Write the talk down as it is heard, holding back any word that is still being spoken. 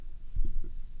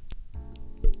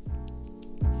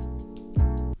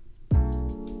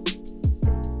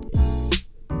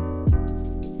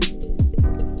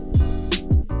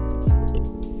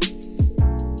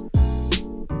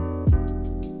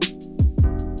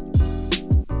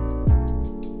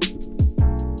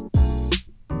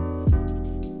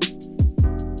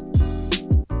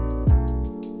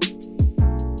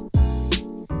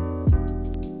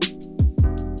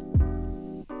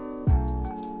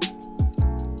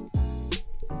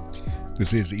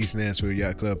This is the East Nashville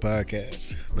Yacht Club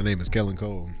podcast. My name is Kellen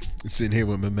Cole. I'm sitting here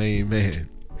with my main man,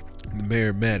 the mayor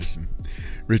of Madison,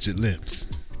 Richard Lips.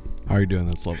 How are you doing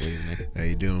this lovely evening? How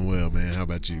you doing? Well, man. How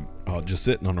about you? Oh, just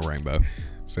sitting on a rainbow.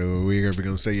 So we're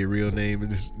going to say your real name in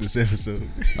this episode?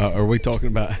 Are we talking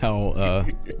about how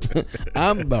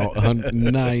I'm about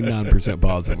 99%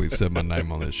 positive we've said my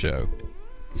name on this show.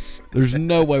 There's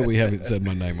no way we haven't said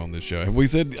my name on this show. Have we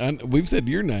said? We've said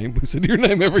your name. We've said your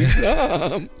name every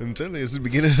time. I'm telling you, it's the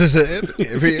beginning of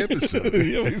every episode.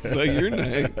 Yeah, we say your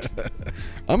name.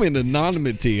 I'm in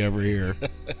anonymity over here.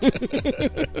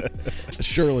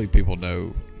 Surely people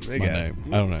know my name.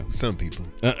 I don't know. Some people.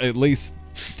 At least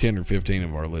 10 or 15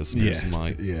 of our listeners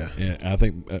might. Yeah. I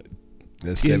think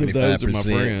that's 10 of those are my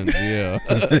 75%. friends. Yeah.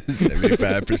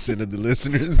 75% of the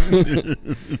listeners.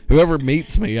 Whoever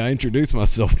meets me, I introduce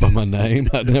myself by my name.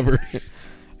 I never.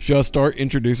 Should I start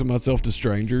introducing myself to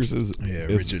strangers as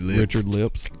Richard Lips. Richard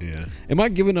Lips? Yeah. Am I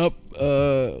giving up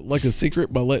like a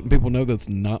secret by letting people know that's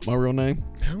not my real name?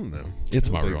 I don't know.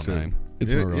 It's my real name.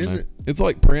 It's my real is name. it? It's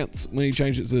like Prince when he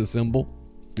changed it to a symbol.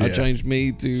 I Yeah. changed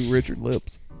me to Richard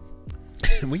Lips.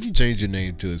 When you change your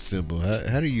name to a symbol,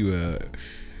 how do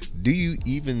you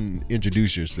even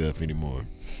introduce yourself anymore?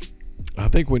 I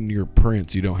think when you're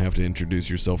Prince, you don't have to introduce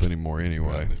yourself anymore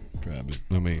anyway. Probably.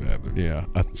 I mean, Probably. yeah,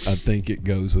 I think it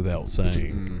goes without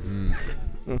saying.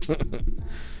 Mm-hmm.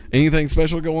 Anything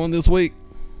special go on this week?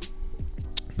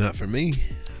 Not for me.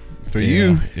 For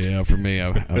you. Yeah, for me,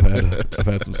 I've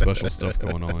had some special stuff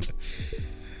going on.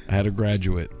 I had a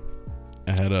graduate.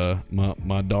 I had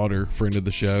my daughter, friend of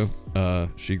the show.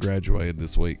 She graduated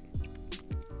this week.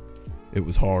 It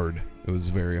was hard. It was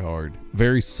very hard.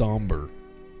 Very somber.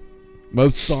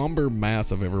 Most somber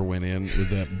mass I've ever went in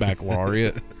was at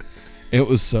baccalaureate. It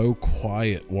was so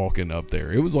quiet walking up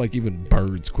there. It was like even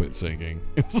birds quit singing.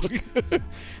 It was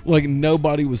like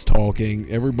nobody was talking.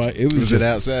 Everybody. It was it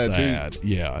just outside sad.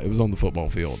 Yeah, it was on the football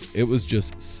field. It was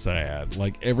just sad.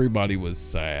 Like everybody was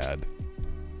sad.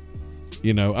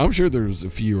 You know, I'm sure there's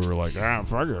a few who are like,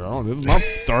 fuck it. Oh, this is my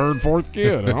third, fourth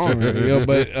kid.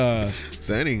 But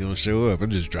So I ain't gonna show up.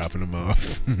 I'm just dropping them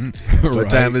off. Right.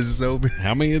 What time is this over?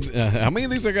 How many of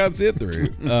these I got to sit through?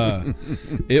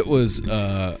 It was,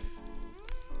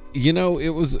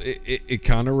 it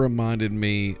kind of reminded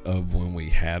me of when we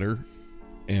had her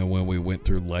and when we went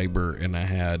through labor, and I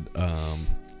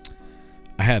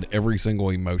had every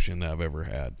single emotion that I've ever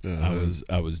had. Uh-huh.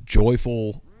 I was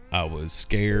joyful. I was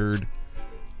scared.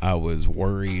 I was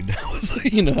worried. I was,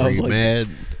 Were you mad?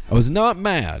 I was not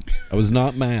mad.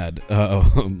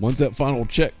 Once that final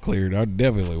check cleared, I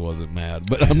definitely wasn't mad.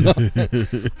 But I'm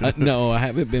not. No, I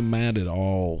haven't been mad at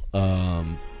all.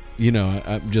 I'm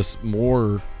just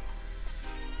more.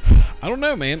 I don't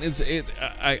know, man.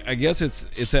 I guess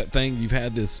it's that thing. You've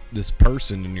had this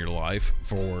person in your life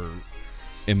for,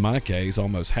 in my case,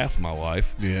 almost half my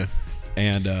life. Yeah.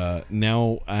 And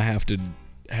now I have to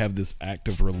have this act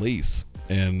of release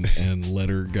and let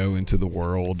her go into the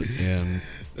world and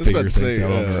figure things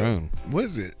out on her own. What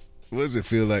does it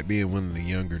feel like being one of the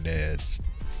younger dads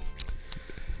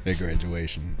at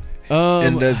graduation?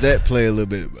 And does that play a little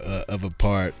bit of a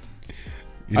part?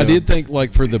 I did think,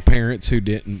 like, for the parents who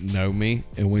didn't know me,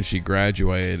 and when she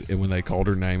graduated and when they called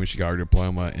her name and she got her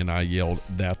diploma and I yelled,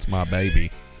 "That's my baby."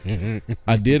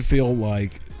 I did feel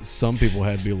like some people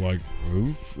had to be like,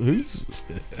 who's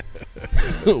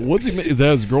what's he, is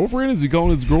that his girlfriend? Is he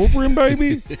calling his girlfriend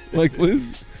baby? Like,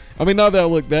 I mean, not that I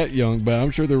look that young, but I'm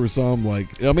sure there were some,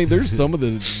 like, I mean, there's some of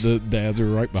the dads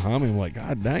who are right behind me. I'm like,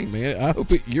 God dang, man, I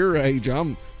hope at your age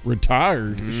I'm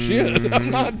retired. Shit, I'm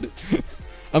not.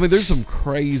 I mean, there's some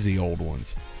crazy old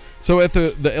ones. So at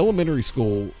the elementary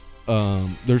school,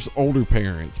 there's older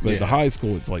parents, but at the high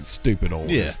school, it's like stupid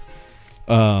old. Yeah.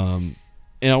 So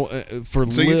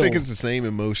you think it's the same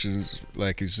emotions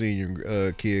like you're seeing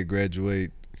your kid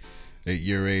graduate at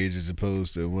your age as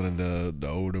opposed to one of the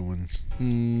older ones?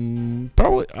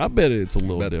 Probably. I bet it's a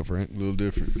little different. A little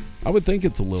different. I would think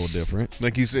it's a little different.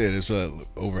 Like you said, it's probably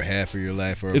over half of your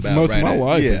life, or It's about most right of my at,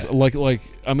 life. Yeah. It's like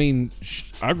I mean,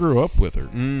 I grew up with her.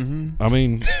 Mm-hmm. I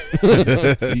mean,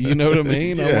 you know what I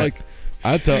mean? Yeah.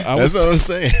 That's what I was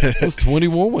saying. I was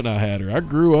 21 when I had her. I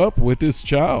grew up with this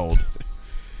child.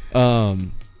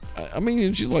 I mean,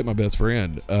 and she's like my best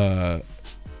friend. The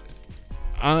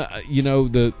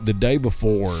day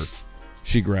before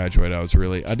she graduated,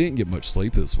 I didn't get much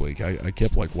sleep this week. I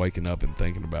kept like waking up and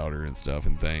thinking about her and stuff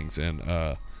and things. And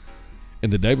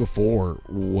the day before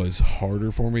was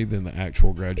harder for me than the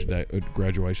actual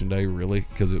graduation day, really,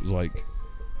 because it was like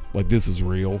this is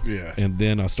real. Yeah. And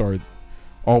then I started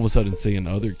all of a sudden seeing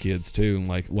other kids too, and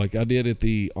like I did at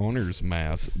the honors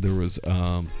mass, there was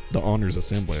the honors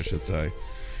assembly, I should say,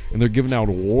 and they're giving out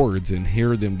awards, and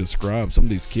hear them describe some of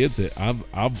these kids that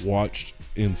I've watched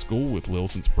in school with Lil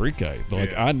since pre-K.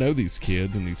 Like, I know these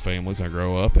kids and these families. I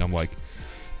grow up, and I'm like,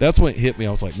 that's when it hit me.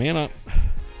 I was like, man,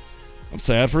 I'm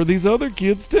sad for these other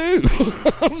kids too.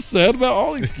 I'm sad about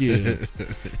all these kids,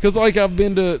 because like I've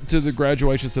been to the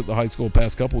graduations at the high school the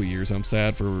past couple of years. I'm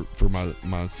sad for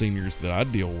my seniors that I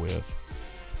deal with,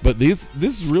 but this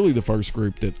is really the first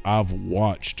group that I've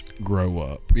watched grow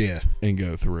up, and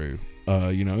go through.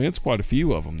 It's quite a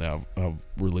few of them that I've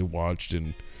really watched,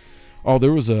 and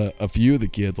there was a few of the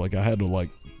kids, like I had to like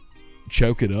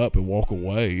choke it up and walk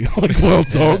away like while I'm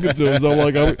talking to him. So I'm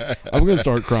like, I'm gonna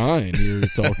start crying here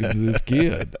talking to this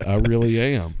kid. I really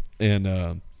am. And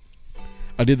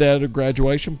I did that at a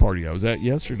graduation party I was at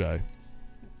yesterday.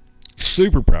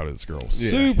 Super proud of this girl.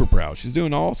 Super proud. She's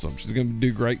doing awesome. She's gonna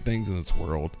do great things in this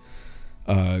world.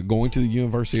 Going to the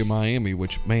University of Miami,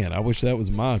 which, man, I wish that was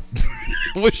I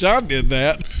wish I did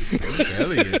that. I'm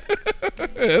telling you.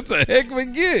 That's a heck of a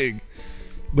gig.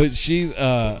 But she's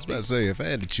I was about to say, if I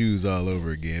had to choose all over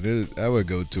again, I would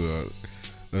go to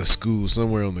a school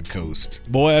somewhere on the coast.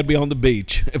 Boy, I'd be on the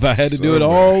beach. If I had to do it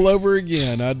all over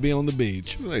again, I'd be on the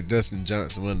beach. Like Dustin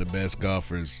Johnson, one of the best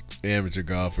golfers, amateur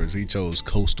golfers. He chose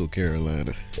Coastal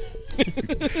Carolina.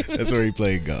 That's where he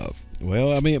played golf.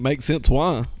 Well, I mean, it makes sense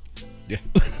why. Yeah.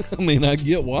 I mean, I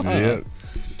get why.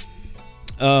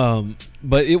 Yeah.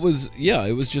 But it was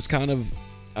just kind of,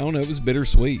 I don't know, it was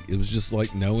bittersweet. It was just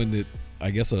like knowing that, I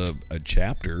guess a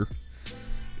chapter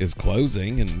is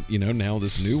closing, and now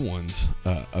this new one's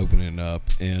opening up,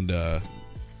 and I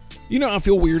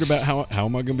feel weird about how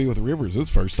am I going to be with Rivers. This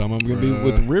first time I'm going to be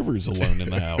with Rivers alone in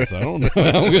the house. I don't know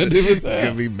how I'm going to do with that. You're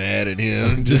going to be mad at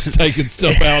him. Just taking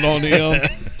stuff out on him.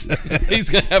 He's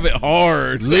going to have it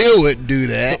hard. Lil wouldn't do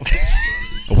that.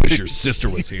 I wish your sister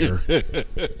was here.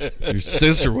 Your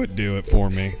sister would do it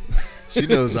for me. She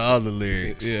knows all the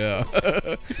lyrics. Yeah.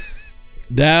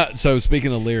 So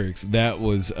speaking of lyrics, that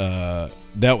was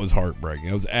heartbreaking.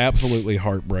 It was absolutely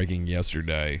heartbreaking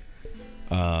yesterday.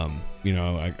 I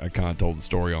kind of told the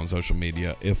story on social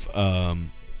media.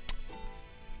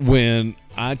 When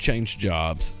I changed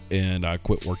jobs and I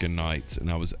quit working nights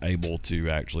and I was able to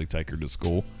actually take her to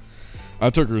school,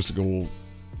 I took her to school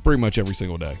pretty much every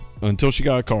single day. Until she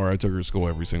got a car, I took her to school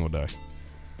every single day.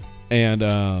 And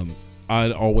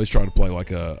I'd always try to play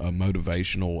like a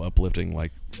motivational, uplifting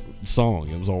like song.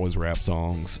 It was always rap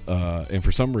songs, and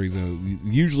for some reason,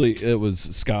 usually it was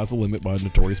 "Sky's the Limit" by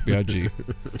Notorious B.I.G.,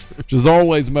 which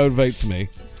always motivates me.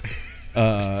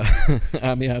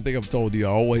 I mean, I think I've told you I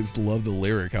always love the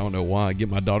lyric. I don't know why. I get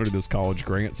my daughter this college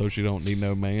grant so she don't need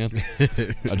no man.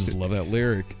 I just love that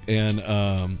lyric.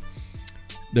 And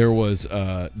there was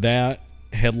that.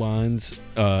 Headlines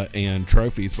and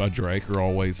Trophies by Drake are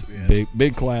always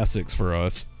big classics for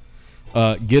us.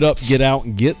 Get Up, Get Out,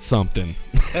 and Get Something.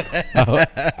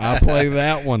 I play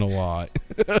that one a lot.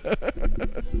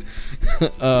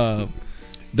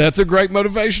 That's a great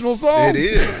motivational song. It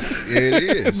is.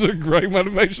 It's a great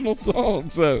motivational song.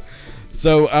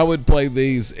 So I would play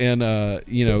these, and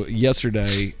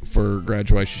yesterday for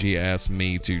graduation, she asked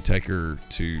me to take her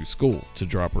to school to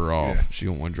drop her off. Yeah. She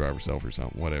don't want to drive herself or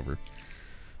something, whatever.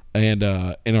 And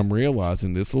I'm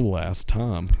realizing this is the last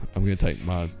time I'm going to take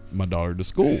my daughter to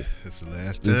school. It's the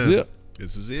last time.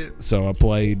 This is it. So I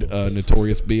played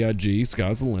Notorious B.I.G.,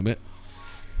 Sky's the Limit.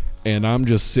 And I'm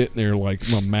just sitting there like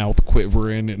my mouth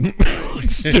quivering and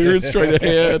staring straight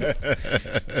ahead.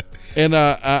 And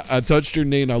I touched her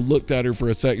knee and I looked at her for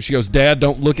a second. She goes, "Dad,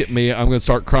 don't look at me. I'm going to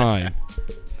start crying."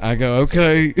 I go,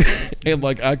 "Okay." And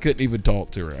like I couldn't even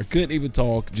talk to her. I couldn't even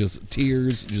talk. Just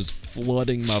tears just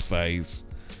flooding my face.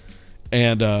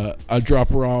 And I drop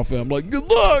her off, and I'm like, "Good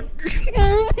luck."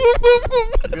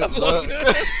 Good luck.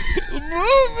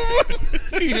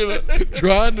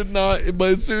 Trying to not, but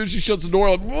as soon as she shuts the door,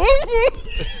 I'm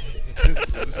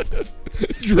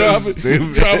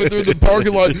driving through the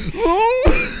parking lot.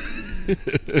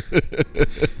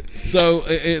 So,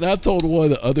 and I told one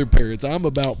of the other parents, I'm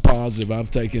about positive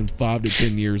I've taken 5 to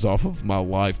 10 years off of my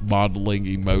life bottling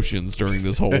emotions during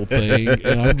this whole thing,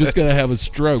 and I'm just gonna have a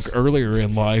stroke earlier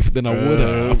in life than I would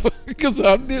have because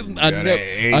I didn't. Got an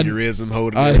aneurysm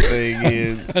holding everything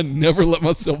in. I never let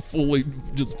myself fully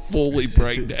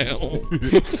break down,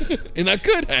 and I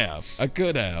could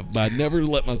have, but I never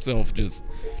let myself just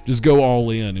go all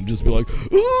in and just be like,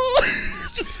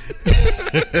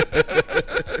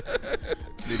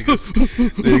 Need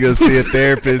to go see a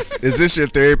therapist. Is this your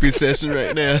therapy session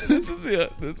right now? This is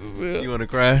it. You want to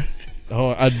cry?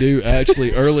 Oh, I do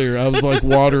actually. Earlier, I was like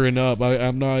watering up.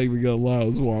 I'm not even gonna lie, I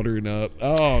was watering up.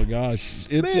 Oh gosh,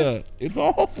 it's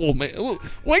awful, man.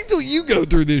 Wait till you go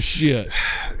through this shit.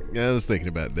 I was thinking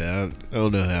about that. I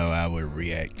don't know how I would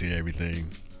react to everything.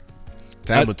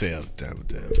 Time will tell.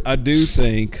 I do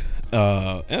think,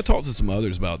 and I talked to some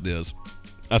others about this.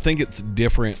 I think it's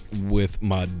different with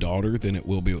my daughter than it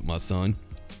will be with my son.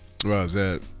 Why is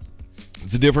that?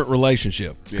 It's a different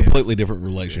relationship, completely different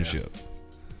relationship.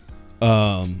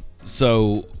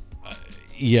 So,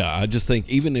 yeah, I just think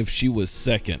even if she was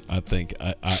second, I think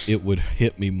it would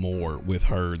hit me more with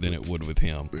her than it would with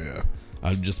him. Yeah.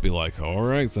 I'd just be like, all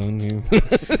right, son.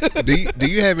 Do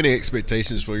you have any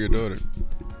expectations for your daughter?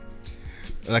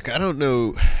 Like, I don't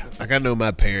know. Like, I know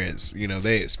my parents,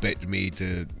 they expected me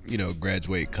to,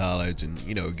 graduate college and,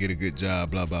 get a good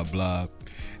job, blah, blah, blah.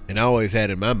 And I always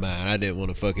had in my mind, I didn't want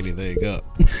to fuck anything up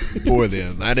for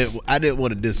them. I didn't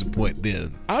want to disappoint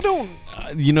them. I don't.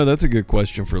 That's a good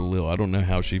question for Lil. I don't know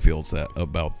how she feels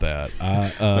about that.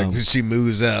 Like when she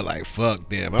moves out, like fuck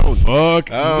them. I don't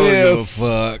give a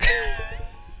fuck.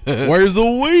 Where's the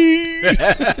weed?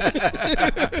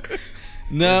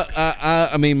 No,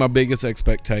 I mean, my biggest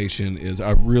expectation is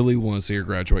I really want to see her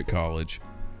graduate college.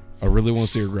 I really want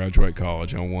to see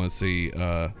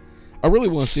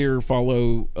her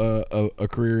follow a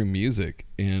career in music,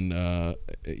 and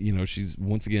she's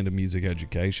once again to music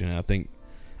education. I think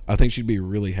she'd be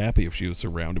really happy if she was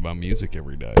surrounded by music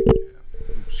every day.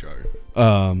 Sure.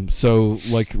 So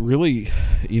like really,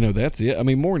 that's it. I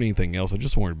mean, more than anything else, I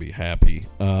just want her to be happy.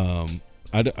 I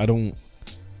don't.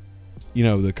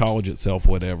 The college itself,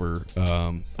 whatever.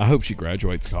 I hope she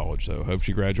graduates college, though. I hope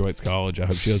she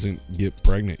doesn't get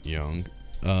pregnant young.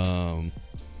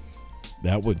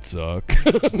 That would suck.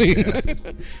 I mean,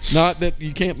 not that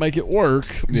you can't make it work,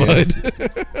 but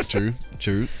true.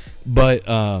 But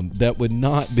that would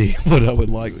not be what I would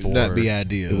like for her. Not be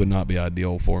ideal. It would not be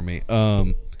ideal for me.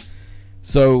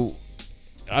 So,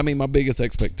 I mean, my biggest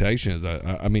expectation is,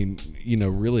 I mean,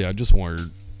 really, I just want her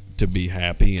to be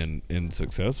happy and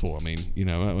successful. I mean,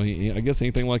 I guess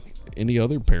anything like any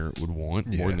other parent would want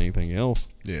more than anything else.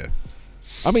 Yeah.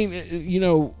 I mean,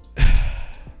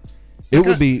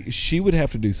 she would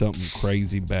have to do something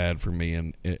crazy bad for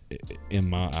me in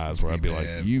my eyes, where I'd be like,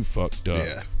 you fucked up.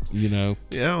 Yeah.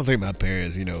 Yeah, I don't think my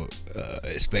parents,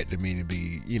 expected me to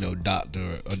be, a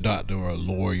doctor or a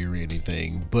lawyer or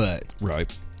anything, but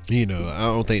right. I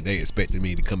don't think they expected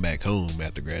me to come back home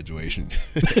after graduation.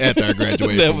 After I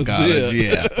graduated from college.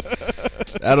 Yeah.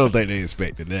 I don't think they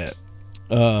expected that.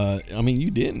 I mean,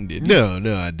 you didn't, did you? No,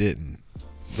 I didn't.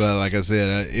 But like I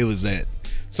said, it was that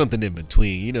something in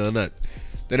between.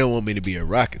 They don't want me to be a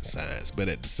rocket science, but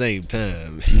at the same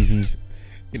time,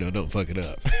 don't fuck it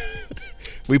up.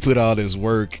 We put all this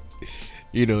work,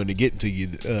 into getting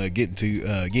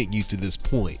you to this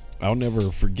point. I'll never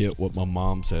forget what my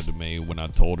mom said to me when I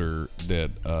told her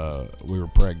that we were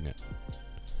pregnant.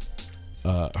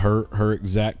 Her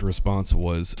exact response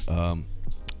was,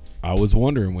 "I was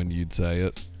wondering when you'd say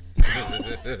it."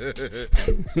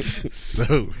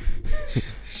 So,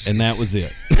 and that was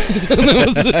it.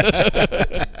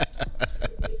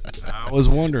 I was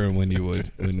wondering when you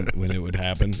would when it would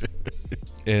happen,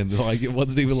 and like it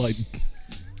wasn't even like.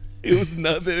 It was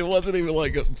nothing. It wasn't even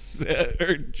like upset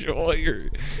or joy,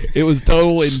 or it was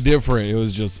totally indifferent. It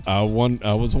was just I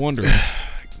was wondering.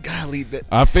 Golly,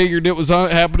 I figured it was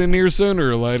happening here sooner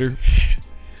or later.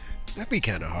 That'd be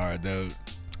kind of hard though.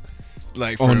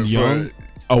 Like on young.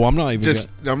 I'm not even.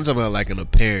 I'm talking about like a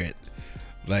parent.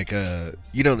 Like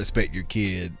you don't expect your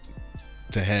kid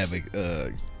to have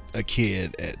a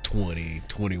kid at 20,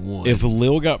 21. If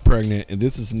Lil got pregnant, and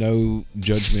this is no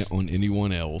judgment on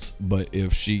anyone else, but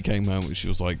if she came home and she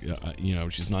was like,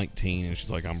 she's 19 and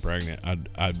she's like, I'm pregnant,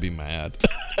 I'd be mad.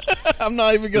 I'm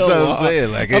not even gonna. That's what I'm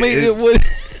saying. Like,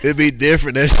 it'd be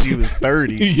different if she was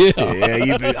 30. Yeah,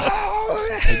 you'd be.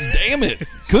 Damn it!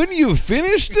 Couldn't you have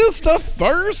finished this stuff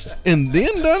first and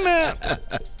then done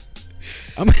that?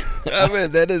 I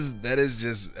mean, that is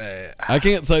just. I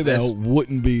can't say that I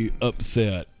wouldn't be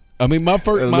upset. I mean, my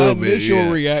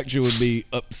initial reaction would be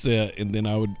upset, and then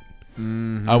I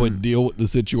would deal with the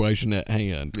situation at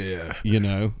hand. Yeah,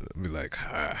 I'd be like,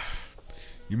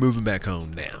 you're moving back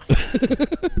home now.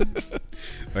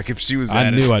 Like if she was,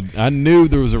 I knew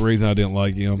there was a reason I didn't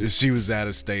like him. If she was out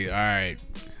of state, all right,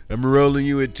 I'm enrolling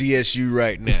you at TSU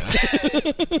right now.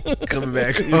 Coming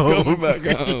back home. Coming back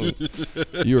home.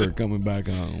 You are coming back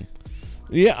home.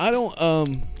 Yeah, I don't.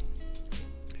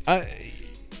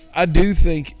 I do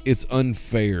think it's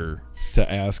unfair to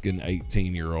ask an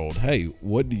 18-year-old, hey,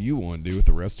 what do you want to do with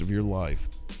the rest of your life?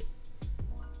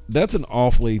 that's an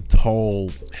awfully tall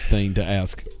thing to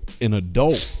ask an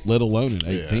adult, let alone an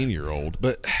 18-year-old.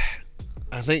 But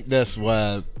I think that's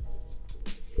why,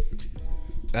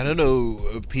 I don't know,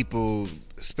 people,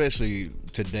 especially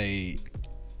today,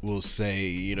 will say,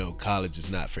 you know, college is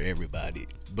not for everybody.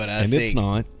 But I think it's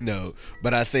not. No,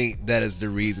 but I think that is the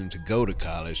reason to go to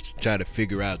college, to try to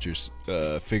figure out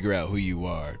who you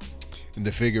are, and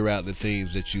to figure out the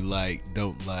things that you like,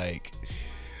 don't like,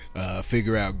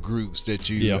 figure out groups that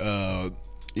you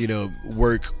you know,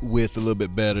 work with a little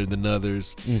bit better than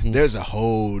others. Mm-hmm. There's a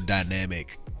whole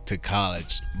dynamic to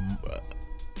college,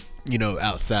 you know,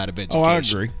 outside of education. Oh, I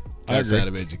agree. Outside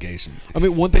of education. I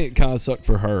mean, one thing that kind of sucked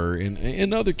for her,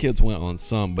 and other kids went on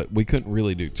some, but we couldn't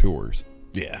really do tours.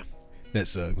 Yeah, that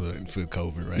sucked for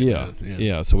COVID right now.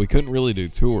 Yeah, so we couldn't really do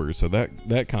tours, so that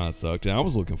kind of sucked, and I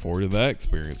was looking forward to that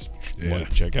experience.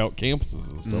 Like, check out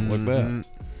campuses and stuff like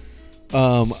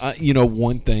that. You know,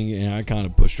 one thing, and I kind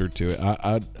of pushed her to it.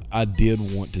 I did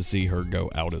want to see her go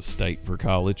out of state for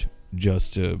college,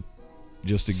 just to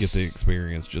get the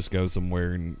experience, just go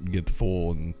somewhere and get the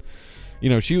full. And you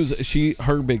know,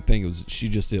 her big thing was she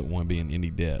just didn't want to be in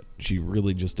any debt. She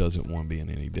really just doesn't want to be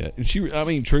in any debt. And I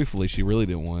mean, truthfully, she really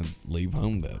didn't want to leave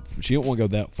home. She didn't want to go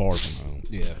that far from home.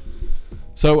 Yeah.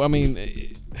 So I mean,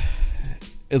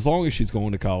 as long as she's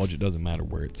going to college, it doesn't matter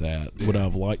where it's at. Yeah. Would I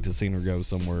have liked to seen her go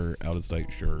somewhere out of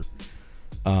state? Sure.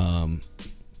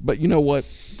 But you know what?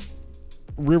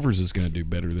 Rivers is going to do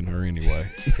better than her anyway.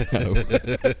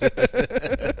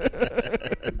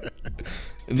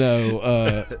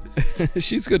 No,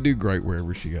 she's going to do great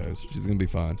wherever she goes. She's going to be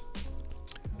fine.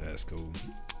 That's cool.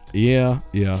 Yeah.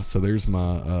 So there's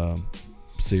my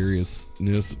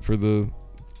seriousness for the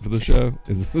show.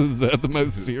 Is that the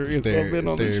most serious I've been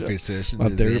on the show? Therapy session. My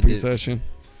therapy session.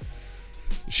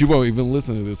 She won't even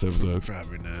listen to this episode.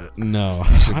 Probably not. No.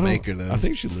 You should make her though. I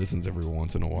think she listens every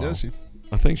once in a while. Does she?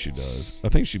 I think she does. I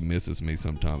think she misses me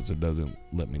sometimes and doesn't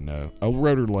let me know. I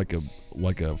wrote her like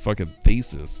a fucking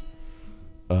thesis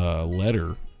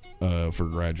letter for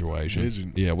graduation. Did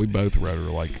you? Yeah, we both wrote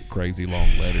her like crazy long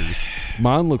letters.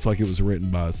 Mine looks like it was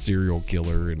written by a serial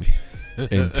killer, and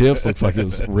Tiff's looks like it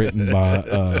was written by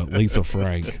Lisa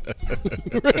Frank.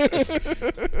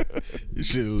 You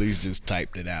should at least just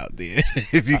typed it out then.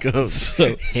 If you go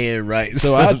handwrite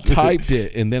so something. I typed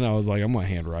it, and then I was like, I'm gonna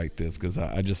handwrite this because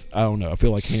I don't know. I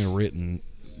feel like handwritten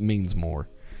means more.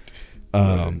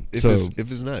 If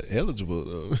it's not eligible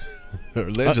though,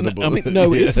 or legible. I mean,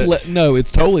 no,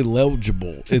 it's totally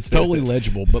legible. It's totally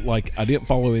legible, but like I didn't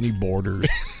follow any borders.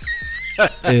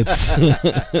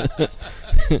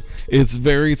 It's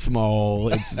very small.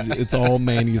 It's all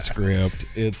manuscript.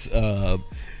 It's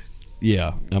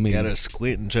yeah. I mean, you gotta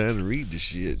squint and trying to read the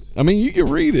shit. I mean, you can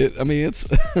read it. I mean,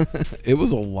 it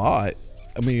was a lot.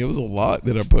 I mean, it was a lot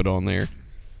that I put on there.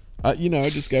 I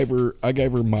just gave her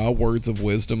my words of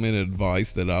wisdom and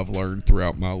advice that I've learned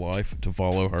throughout my life to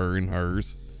follow her and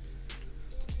hers.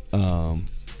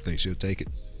 Think she'll take it?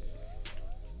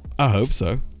 I hope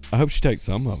so. I hope she takes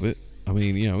some of it. I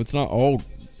mean, it's not all.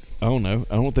 I don't know.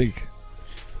 I don't think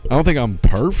I'm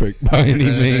perfect by any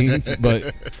means,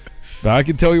 but I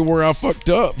can tell you where I fucked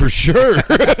up for sure.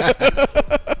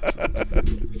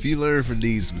 If you learn from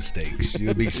these mistakes,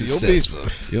 you'll be successful.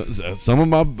 Some of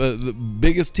my the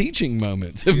biggest teaching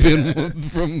moments have been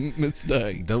from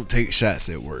mistakes. Don't take shots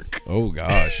at work. Oh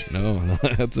gosh, no,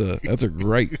 that's a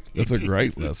great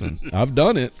lesson. I've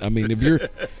done it. I mean, if you're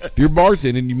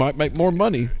bartending, you might make more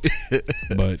money,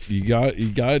 but you got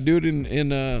to do it in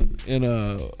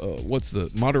what's the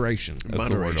moderation? That's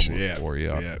moderation. The word I'm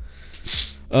looking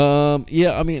for.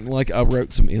 Yeah. I mean, like I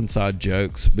wrote some inside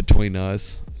jokes between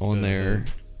us on there.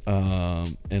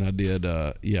 And I did,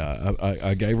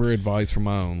 I gave her advice from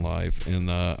my own life, and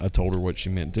I told her what she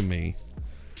meant to me,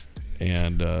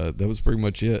 and that was pretty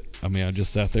much it. I mean, I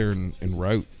just sat there and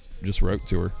wrote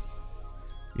to her,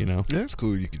 That's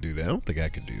cool. You could do that. I don't think I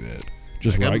could do that.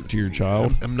 Just write to your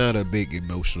child. I'm not a big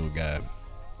emotional guy.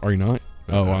 Are you not?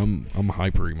 Oh, I'm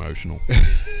hyper emotional.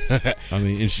 I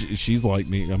mean, and she's like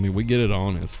me. I mean, we get it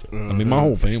honest. I mean, my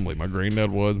whole family. My granddad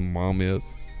was. My mom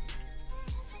is.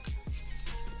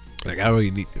 Like I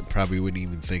probably wouldn't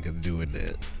even think of doing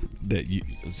that. That you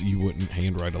wouldn't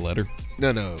handwrite a letter?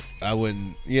 No, I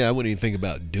wouldn't. Yeah, I wouldn't even think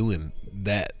about doing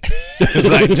that.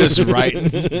 Like just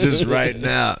writing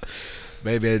out.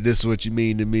 Maybe this is what you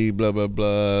mean to me. Blah blah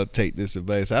blah. Take this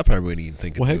advice. I probably wouldn't even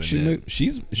think of doing that.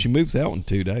 She moves out in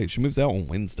 2 days. She moves out on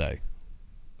Wednesday.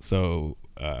 So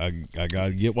I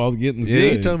gotta get while the getting's good.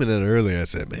 Yeah, you told me that earlier. I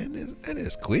said, man, that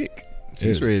is quick.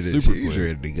 She's ready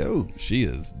to go. She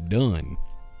is done.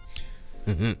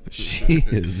 She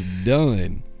is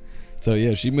done. So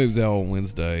yeah, she moves out on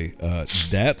Wednesday.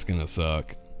 That's gonna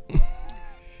suck.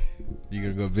 You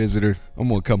gonna go visit her? I'm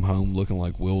gonna come home looking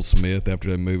like Will Smith after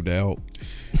they moved out.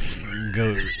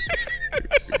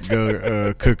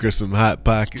 Go cook her some hot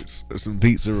pockets or some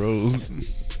pizza rolls.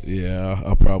 Yeah,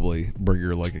 I'll probably bring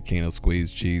her like a can of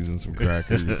squeezed cheese and some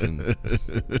crackers and a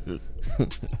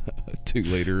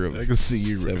 2-liter of I can see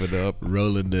you 7-Up.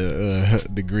 rolling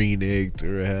the green egg to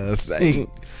her house. Hey,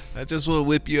 I just want to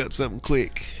whip you up something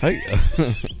quick. Hey,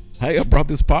 hey, I brought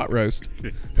this pot roast.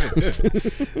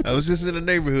 I was just in the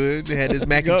neighborhood. They had this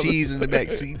mac and cheese in the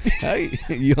back seat. Hey,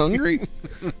 you hungry?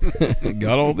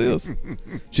 Got all this.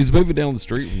 She's moving down the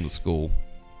street from the school.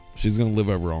 She's gonna live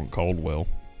over on Caldwell.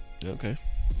 Okay.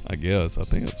 I guess. I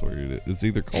think that's where it is. It's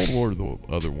either Caldwell or the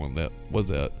other one. That was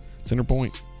that Center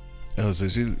Point. Oh, so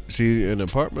she an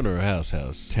apartment or a house?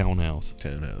 Townhouse.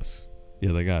 Townhouse.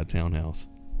 Yeah, they got a townhouse.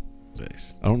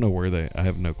 Nice. I don't know where I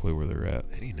have no clue where they're at.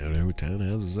 I didn't know there were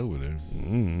townhouses over there.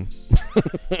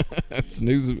 That's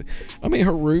news. I mean,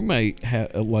 her roommate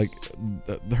had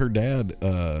her dad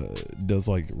does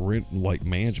like rent like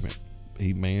management.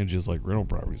 He manages like rental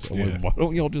properties. I'm like, why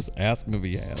don't y'all just ask him if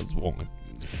he has one?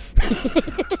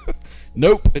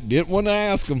 Nope, didn't want to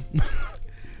ask him.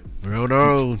 We're on our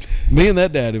own. Me and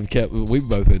that dad we've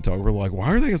both been talking. We're like, why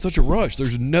are they in such a rush?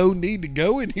 There's no need to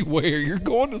go anywhere. You're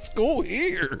going to school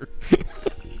here.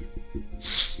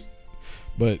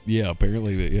 But yeah,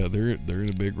 apparently they're in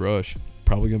a big rush.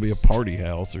 Probably gonna be a party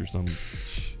house or some.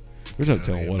 There's no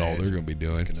telling what all they're gonna be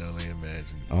doing. I can only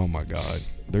imagine. Oh my God,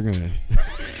 they're gonna.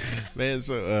 Man,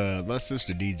 so my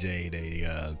sister DJ'd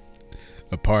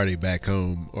a party back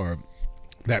home or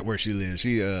back where she lives.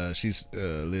 She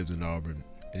lives in Auburn,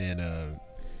 and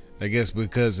I guess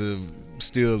because of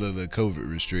still the COVID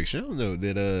restriction, I don't know,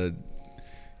 did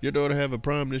your daughter have a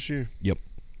prom this year? Yep.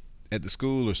 At the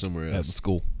school or somewhere else? At the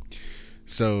school.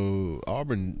 So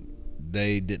Auburn,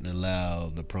 they didn't allow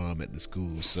the prom at the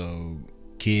school, so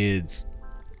kids,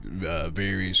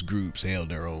 various groups held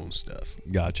their own stuff.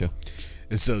 Gotcha.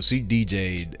 And so she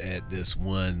DJ'd at this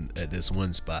one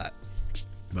spot.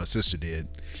 My sister did,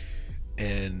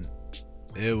 and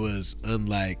it was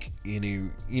unlike any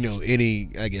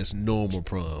I guess normal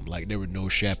prom. Like there were no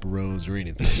chaperones or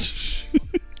anything.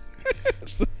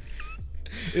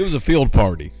 It was a field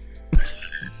party.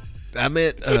 I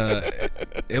meant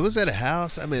it was at a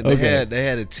house. I mean they had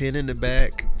a tent in the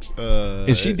back.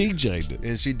 And she DJ'd it.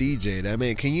 And she DJ'd. I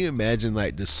mean, can you imagine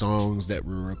like the songs that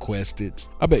were requested?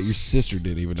 I bet your sister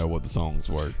didn't even know what the songs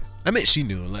were. I mean, she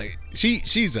knew. Like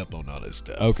she's up on all this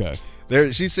stuff. Okay.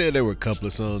 She said there were a couple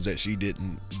of songs that she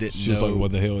didn't She was know. like,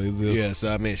 what the hell is this? Yeah,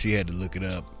 so I mean, she had to look it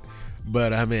up.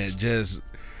 But I mean, just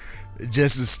the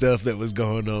stuff that was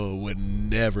going on would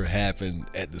never happen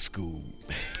at the school.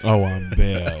 Oh,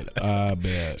 I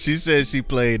bet. She said she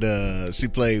played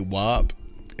WAP,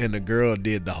 and the girl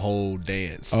did the whole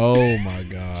dance. Oh my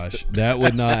gosh, that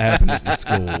would not happen at the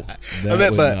school.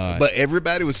 But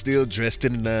everybody was still dressed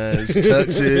in nice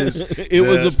tuxes. It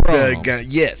was a prom.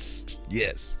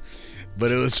 Yes.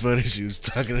 But it was funny. She was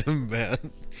talking about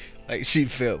like she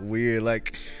felt weird,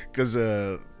 like because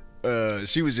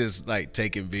she was just like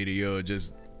taking video,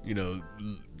 just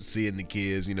seeing the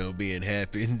kids, being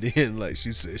happy, and then like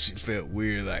she said she felt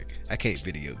weird, like I can't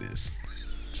video this.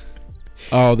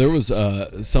 Oh, there was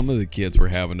some of the kids were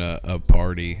having a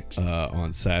party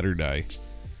on Saturday,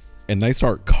 and they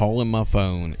start calling my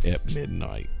phone at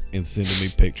midnight and sending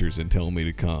me pictures and telling me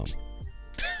to come.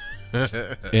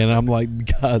 And I'm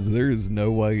like, guys, there is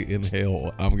no way in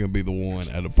hell I'm gonna be the one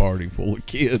at a party full of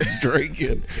kids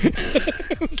drinking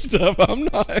stuff. I'm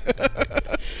not.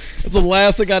 That's the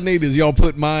last thing I need is y'all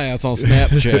put my ass on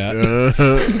Snapchat.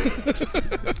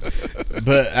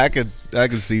 But I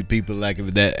could see people, like,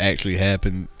 if that actually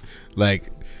happened, like,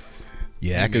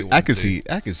 yeah, I could see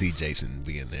Jason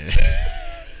being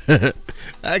there.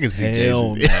 I can see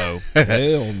Hell Jason. no.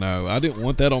 Hell no. I didn't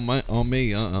want that on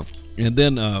me. And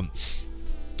then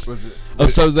Was it?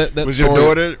 so that was story,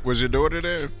 your daughter? Was your daughter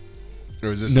there? Or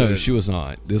was this? No, she was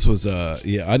not. This was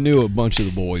I knew a bunch of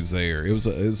the boys there. It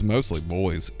was mostly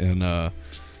boys, and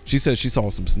she said she saw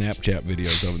some Snapchat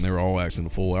videos of them. They were all acting a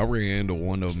fool. I ran into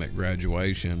one of them at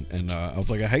graduation, and I was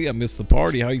like, "Hey, I missed the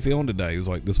party. How you feeling today?" He was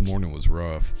like, "This morning was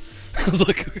rough." I was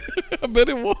like, "I bet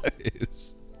it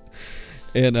was."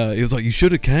 And he was like, "You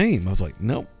should have came." I was like,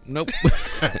 "Nope." No,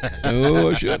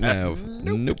 I shouldn't have.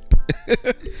 Nope.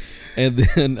 And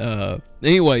then,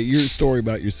 anyway, your story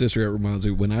about your sister, it reminds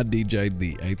me, when I DJ'd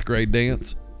the 8th grade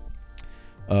dance,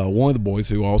 one of the boys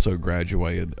who also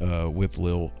graduated with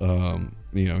Lil,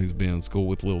 he's been in school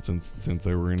with Lil since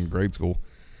they were in grade school,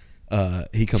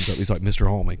 he comes up, he's like, "Mr.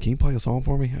 Hallman, can you play a song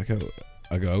for me?" I go,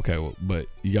 I go, okay, well, but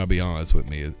you gotta be honest with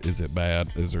me. Is it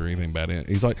bad? Is there anything bad in it?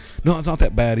 He's like, no, it's not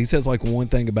that bad. He says like one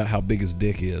thing about how big his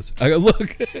dick is. I go, look.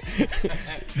 She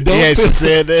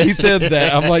said that. He said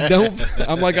that. I'm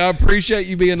like, I appreciate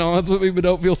you being honest with me, but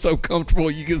don't feel so comfortable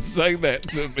you can say that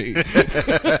to me.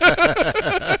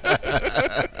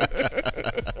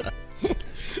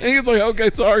 And he's like,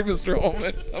 okay, sorry, Mr.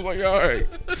 Holman. I was like, all right.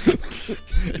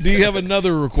 Do you have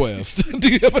another request?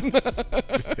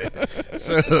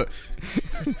 So,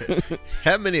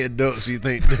 how many adults do you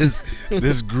think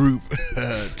this group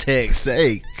text,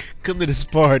 hey, come to this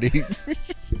party?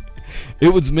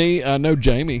 It was me. I know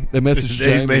Jamie. They messaged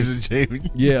Jamie. Jamie.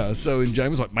 Yeah, so and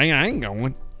Jamie's like, man, I ain't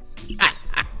going.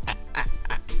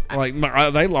 Like,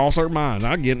 they lost their mind.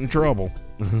 I get in trouble.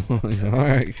 Like, all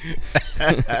right.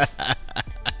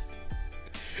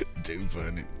 Too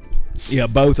funny. Yeah,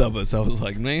 both of us. I was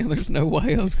like, man, there's no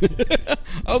way I was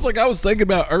thinking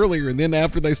about earlier, and then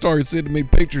after they started sending me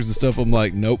pictures and stuff, I'm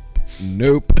like, nope.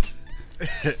 Man,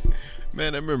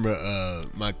 I remember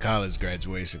my college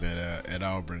graduation at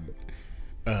Auburn.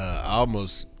 I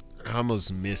almost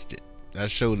missed it. I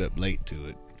showed up late to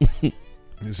it.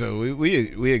 And so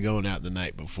we had gone out the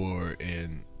night before,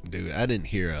 and dude, I didn't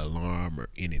hear an alarm or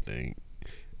anything.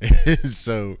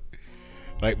 So,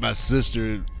 like, my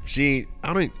sister, she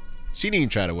didn't even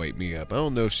try to wake me up. I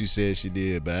don't know if she said she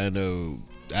did, but I know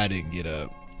I didn't get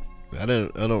up. I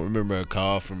don't remember a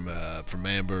call from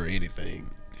Amber or anything.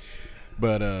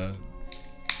 But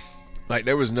like,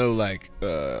 there was no like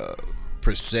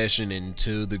procession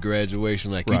into the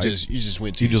graduation. Like, right. you just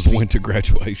went to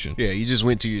graduation. Yeah, you just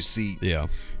went to your seat. Yeah.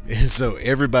 And so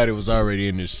everybody was already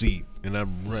in their seat, and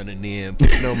I'm running in,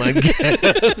 putting on my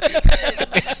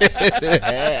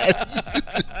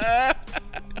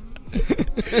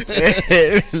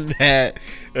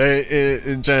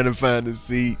and trying to find a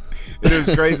seat. It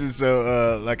was crazy.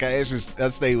 So like, I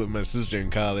stayed with my sister in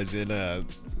college, and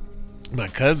my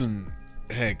cousin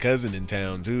had a cousin in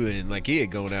town too, and like, he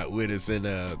had gone out with us, and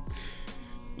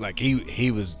like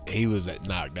he was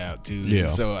knocked out too. Yeah.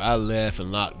 So I left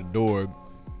and locked the door.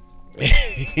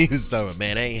 He was talking,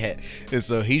 man, I ain't had, and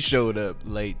so he showed up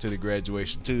late to the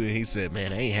graduation too, and he said,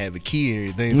 man, I ain't have a key or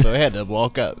anything, so I had to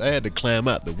walk out. I had to climb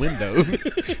out the window.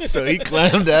 So he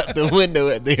climbed out the window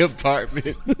at the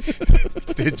apartment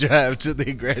to drive to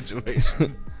the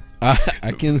graduation.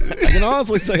 I can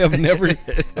honestly say I've never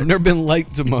been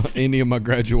late to any of my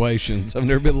graduations. I've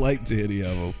never been late to any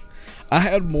of them. I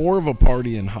had more of a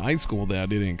party in high school than I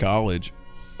did in college.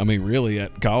 I mean, really,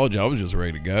 at college I was just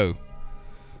ready to go.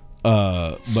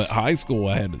 But high school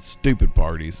I had stupid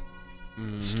parties.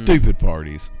 Mm-hmm. Stupid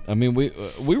parties. I mean, we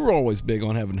were always big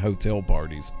on having hotel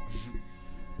parties.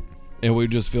 And we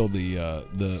just filled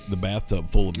the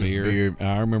bathtub full of beer.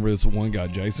 I remember this one guy,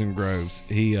 Jason Groves.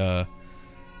 He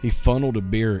funneled a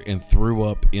beer and threw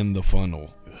up in the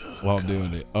funnel while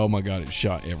doing it. Oh my God, it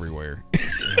shot everywhere. Oh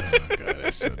my God,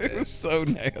 that's so nasty. It was so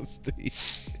nasty.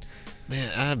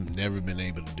 Man, I've never been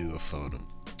able to do a funnel.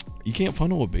 You can't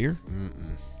funnel a beer?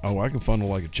 Mm-mm. Oh, I can funnel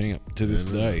like a champ to this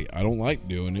day. I don't like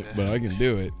doing it, but I can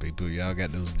do it. People, y'all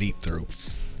got those deep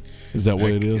throats. Is that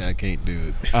what it is? I can't do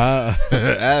it.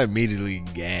 I immediately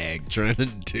gag trying to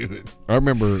do it. I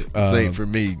remember. Same for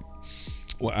me.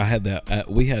 Well, I had that.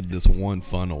 We had this one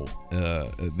funnel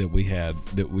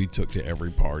that we took to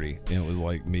every party, and it was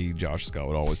like me, Josh, Scott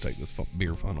would always take this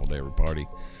beer funnel to every party,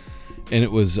 and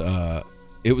it was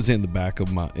in the back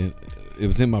of my. It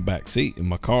was in my back seat in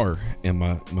my car, and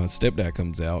my stepdad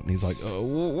comes out and he's like,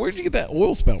 where'd you get that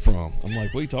oil spout from? I'm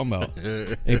like, what are you talking about?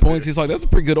 And he points, he's like, that's a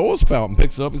pretty good oil spout, and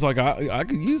picks it up. He's like, I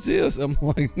could use this. I'm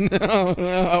like, no,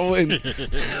 I wouldn't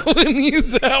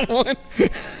use that one.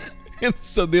 And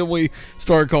so then we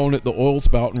started calling it the oil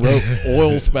spout and wrote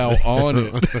oil spout on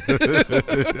it.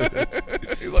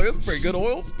 He's like, that's a pretty good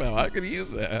oil spout. I could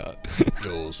use that.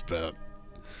 Oil spout.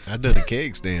 I've done a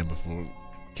keg stand before.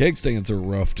 Keg stands are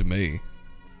rough to me.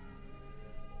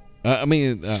 I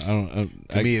mean, I don't.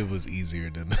 To me, it was easier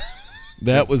than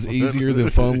that. Was easier than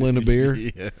funneling a beer.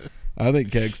 Yeah. I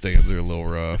think keg stands are a little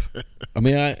rough. I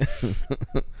mean,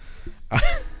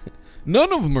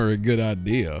 none of them are a good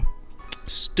idea.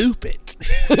 Stupid.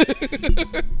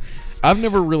 I've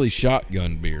never really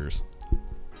shotgun beers.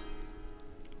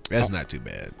 That's not too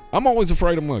bad. I'm always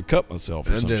afraid I'm going to cut myself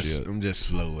or some shit. I'm just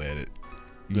slow at it.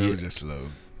 I'm just slow.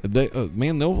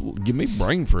 Man, they'll give me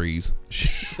brain freeze.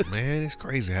 Man, it's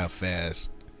crazy how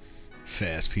fast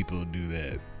people do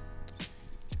that.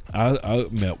 I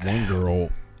met one girl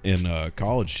in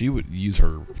college. She would use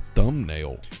her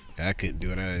thumbnail. I couldn't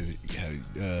do it. I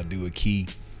do a key.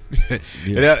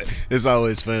 It's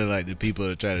always funny, like the people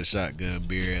that try to shotgun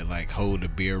beer and like hold the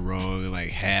beer wrong, and like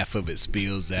half of it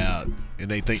spills out, and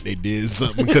they think they did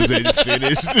something because they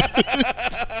finished.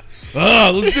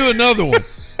 Let's do another one.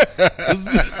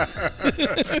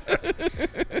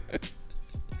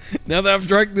 Now that I've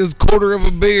drank this quarter of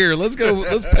a beer, let's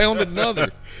pound another.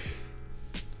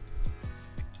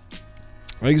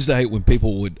 I used to hate when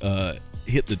people would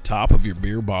hit the top of your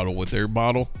beer bottle with their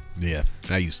bottle. Yeah,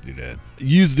 I used to do that.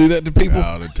 You used to do that to people?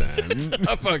 All the time.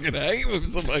 I fucking hate when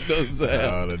somebody does that.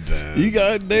 All the time. You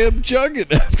got to damn chug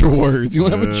it afterwards. You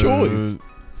don't have a choice.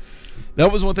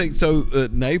 That was one thing. So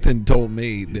Nathan told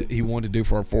me that he wanted to do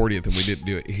for our 40th, and we didn't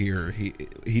do it here. He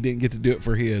didn't get to do it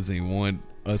for his, and he wanted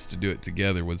us to do it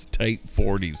together, was tape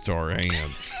 40s to our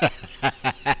hands.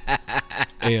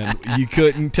 And you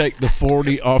couldn't take the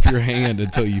 40 off your hand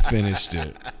until you finished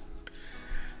it.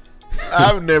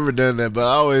 I've never done that, but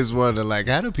I always wonder, like,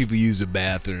 how do people use the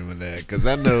bathroom with that? Because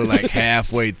I know, like,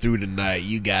 halfway through the night,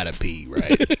 you gotta pee,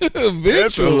 right?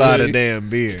 That's a lot of damn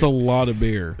beer. It's a lot of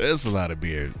beer. That's a lot of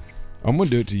beer. I'm gonna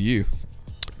do it to you.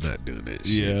 Not doing that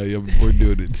shit. Yeah, we're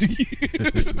doing it to you.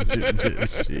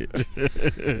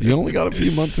 Shit. You only got a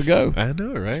few months ago. I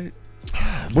know, right?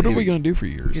 What are we gonna do for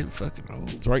yours? Getting fucking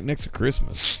old. It's right next to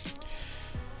Christmas.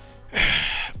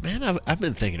 Man, I've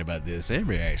been thinking about this.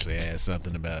 Emery actually asked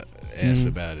about it.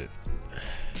 And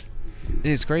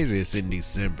it's crazy. It's in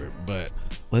December, but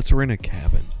let's rent a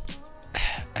cabin.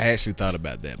 I actually thought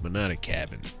about that, but not a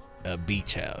cabin, a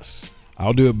beach house.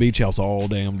 I'll do a beach house all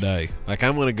damn day. Like,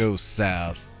 I'm gonna go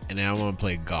south, and I want to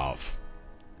play golf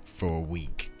for a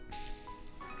week.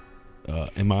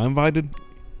 Am I invited?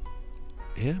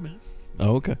 Yeah, man.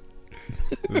 Oh, okay.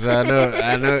 So I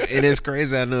know, and it's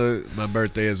crazy. I know my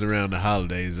birthday is around the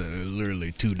holidays,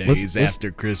 literally 2 days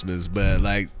after Christmas. But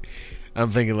like, I'm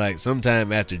thinking like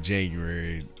sometime after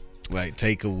January, like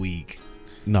take a week.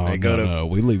 No,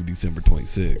 we leave December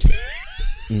 26th.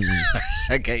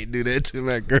 I can't do that to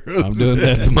my girls. I'm doing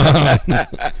that to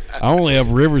mine. I only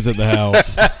have Rivers at the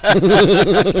house.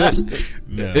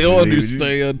 No, he'll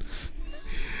understand.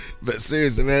 But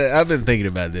seriously, man, I've been thinking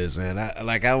about this, man.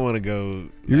 I want to go.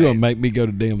 You're gonna make me go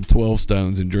to damn 12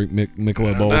 Stones and drink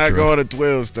Michelob Ultra. I'm not going to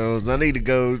 12 Stones. I need to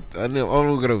go. I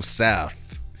want to go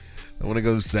south. I want to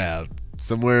go south,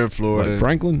 somewhere in Florida. Like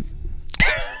Franklin.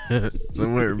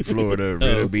 Somewhere in Florida,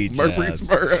 rent a beach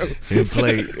Murfreesboro,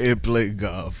 and play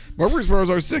golf. Murfreesboro is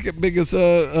our second biggest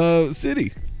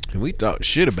city. And we talk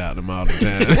shit about them all the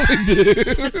time. We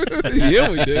do. Yeah,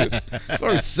 we do. It's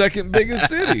our second biggest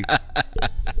city.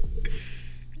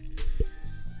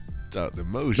 Talk the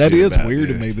most. That shit is about weird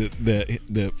that. to me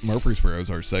that Murfreesboro is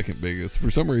our second biggest.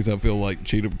 For some reason, I feel like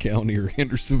Cheatham County or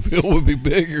Hendersonville would be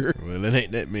bigger. Well, it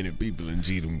ain't that many people in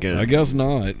Cheatham County. I guess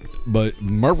not, but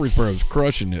Murfreesboro's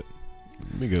crushing it.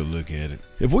 Let me go look at it.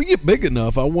 If we get big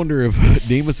enough, I wonder if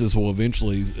Demas's will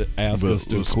eventually ask us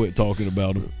to quit talking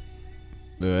about them.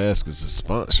 They'll ask us to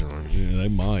sponsor them. Yeah, they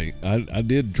might. I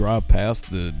did drive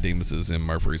past the Demas's in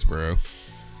Murfreesboro.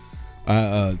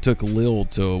 I took Lil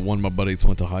to one of my buddies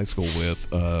went to high school with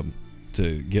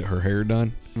to get her hair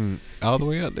done. All the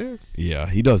way out there? Yeah,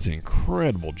 he does an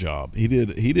incredible job. He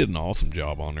did an awesome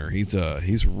job on her.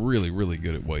 He's really, really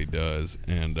good at what he does.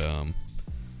 And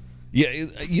yeah,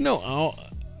 you know,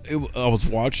 I was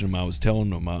watching him. I was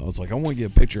telling him, I was like, I want to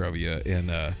get a picture of you.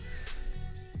 And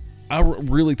I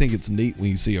really think it's neat when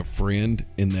you see a friend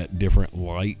in that different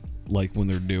light, like when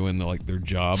they're doing like their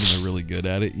job and they're really good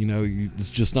at it. You know, it's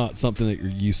just not something that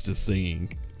you're used to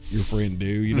seeing your friend do.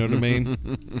 You know what I mean?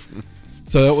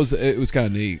 So it was kind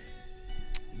of neat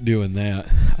doing that.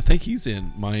 I think he's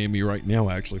in Miami right now,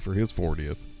 actually, for his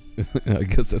 40th. I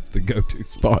guess that's the go-to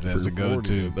spot. That's for a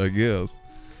go-to, 40th, I guess.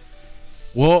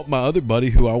 Well, my other buddy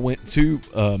who I went to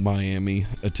Miami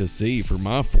to see for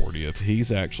my 40th,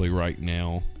 he's actually right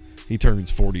now. He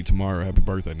turns 40 tomorrow. Happy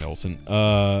birthday, Nelson.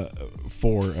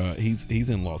 He's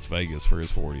in Las Vegas for his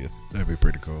 40th. That'd be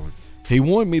pretty cool. He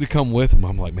wanted me to come with him.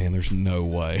 I'm like, man, there's no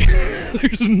way.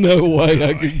 There's no way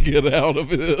I could get out of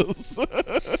this.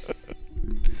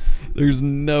 There's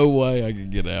no way I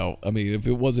could get out. I mean, if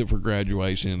it wasn't for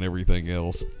graduation and everything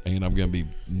else, and I'm going to be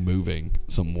moving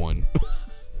someone.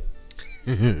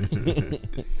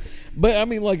 But I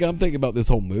mean, like, I'm thinking about this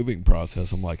whole moving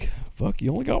process. I'm like, fuck, you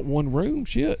only got one room?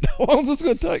 Shit. How long is this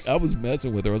going to take? I was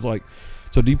messing with her. I was like,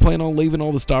 so do you plan on leaving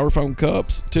all the styrofoam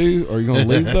cups too? Are you going to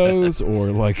leave those? Or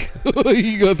like,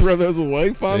 you going to throw those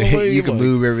away finally? So you can like,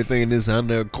 move everything in this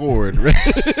Honda Accord, right?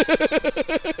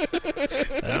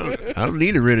 I don't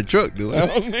need to rent a truck, do I? I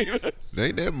don't need it. It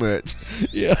ain't that much.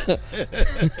 Yeah.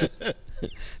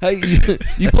 Hey,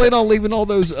 you plan on leaving all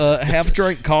those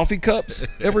half-drank coffee cups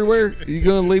everywhere? Are you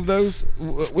going to leave those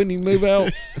when you move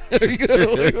out? Are you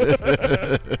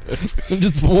gonna I'm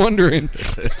just wondering.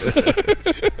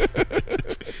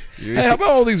 Hey, how about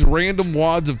all these random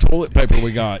wads of toilet paper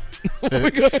we got?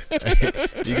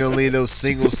 You gonna leave those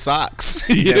single socks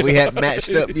that we hadn't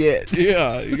matched up yet?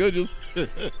 Yeah, you go just.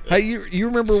 Hey, you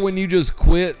remember when you just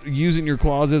quit using your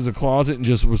closet as a closet and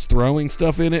just was throwing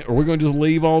stuff in it? Or we're gonna just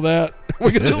leave all that?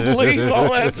 We're gonna just leave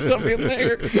all that stuff in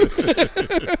there.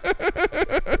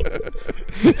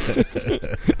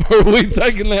 Or are we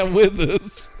taking that with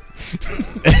us?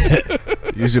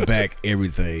 You should pack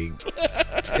everything.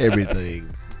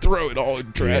 Throw it all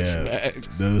in trash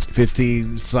bags. Those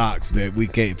 15 socks that we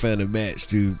can't find a match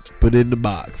to, put in the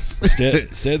box.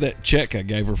 Said that check I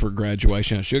gave her for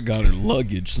graduation, I should have got her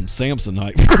luggage, some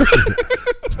Samsonite for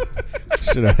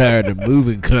Should have hired a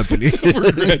moving company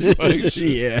for graduation.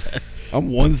 Yeah.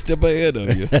 I'm one step ahead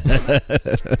of you.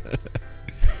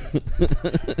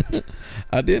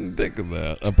 I didn't think of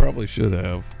that. I probably should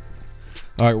have.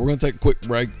 All right, we're going to take a quick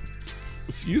break.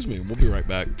 Excuse me. We'll be right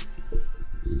back.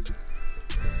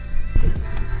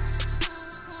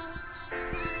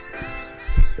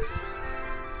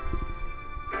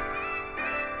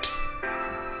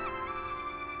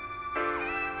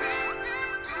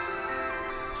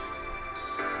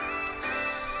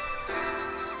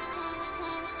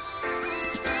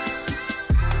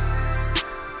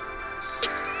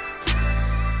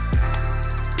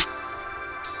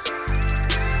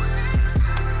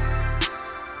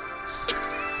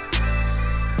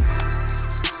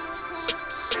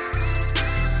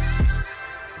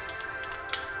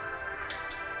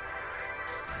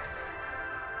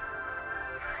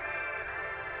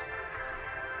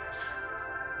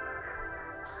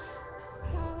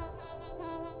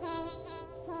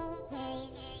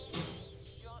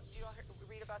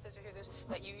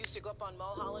 That you used to go up on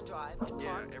Mulholland Drive and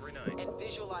park every night and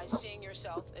visualize seeing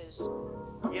yourself as.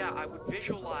 Yeah, I would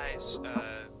visualize.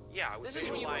 This is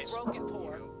when you were broke and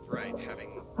poor. Right,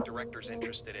 having directors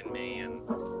interested in me and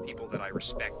people that I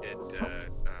respected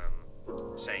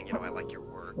saying, I like your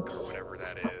work or whatever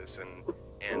that is,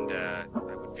 and I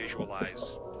would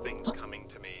visualize things coming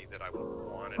to me that I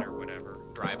wanted or whatever.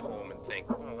 Drive home and think,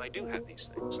 well, I do have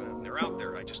these things. They're out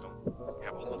there. I just don't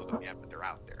have a hold of them yet, but they're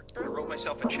out there. I wrote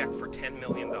myself a check for $10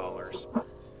 million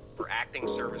for acting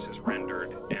services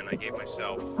rendered, and I gave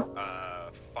myself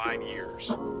 5 years,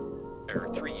 or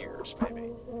 3 years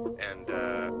maybe, and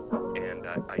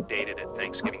I dated it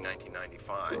Thanksgiving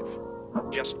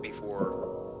 1995. Just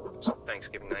before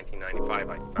Thanksgiving 1995,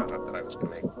 I found out that I was going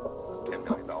to make $10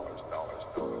 million.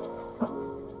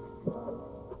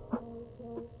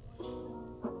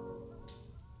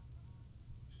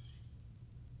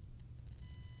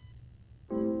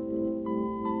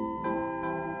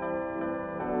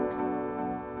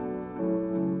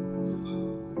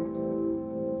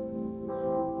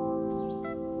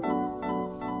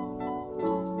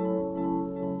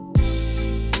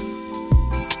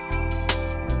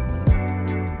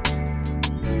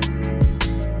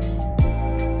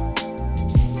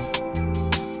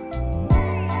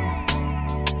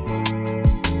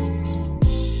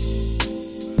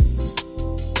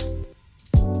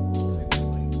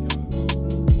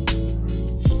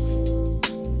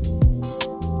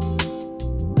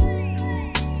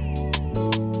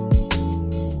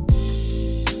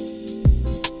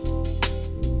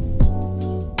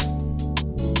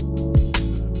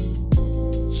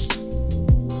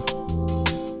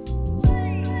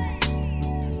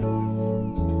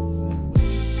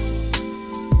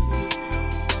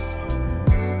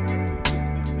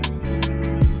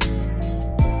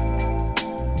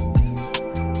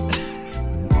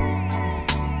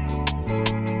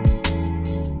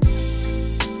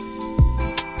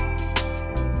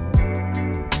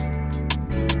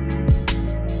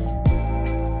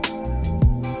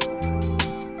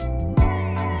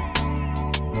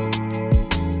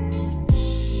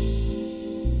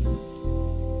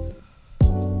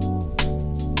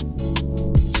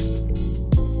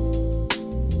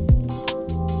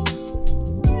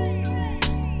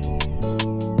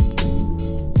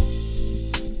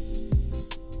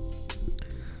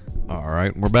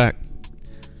 right, we're back.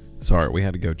 Sorry, we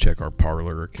had to go check our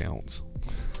Parler accounts.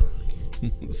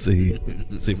 see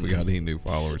if we got any new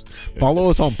followers. Follow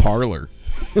us on Parler,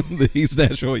 the East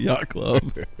Nashville Yacht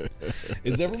Club.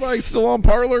 Is everybody still on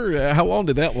Parler? How long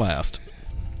did that last?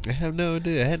 I have no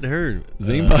idea. I hadn't heard of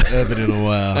it in a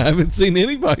while. I haven't seen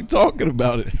anybody talking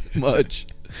about it much.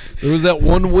 There was that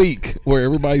 1 week where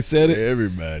everybody said it.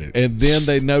 Everybody. And then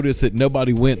they noticed that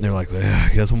nobody went, and they're like, well,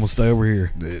 I guess I'm going to stay over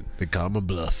here. They call my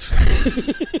bluff.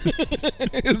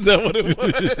 Is that what it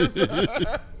was?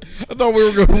 I thought we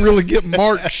were going to really get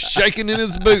Mark shaking in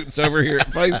his boots over here at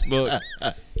Facebook.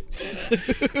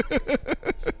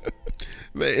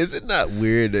 Man, is it not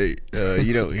weird that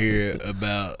you don't hear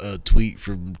about a tweet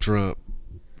from Trump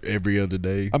every other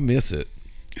day? I miss it.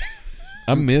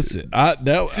 I love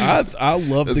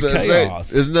That's the what I say.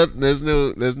 chaos.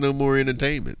 There's no more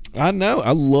entertainment. I know.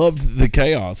 I loved the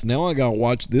chaos. Now I gotta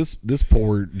watch this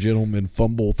poor gentleman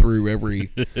fumble through every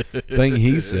thing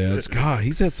he says. God,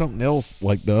 he said something else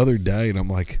like the other day, and I'm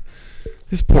like,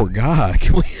 this poor guy.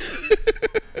 Can we?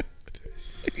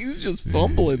 He's just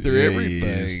fumbling through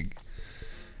everything.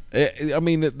 I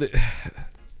mean,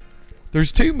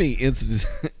 there's too many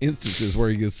instances where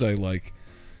you can say like,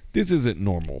 this isn't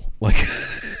normal. Like,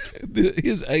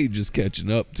 his age is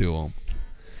catching up to him.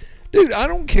 Dude, I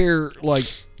don't care. Like,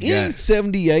 any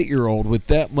 78-year-old with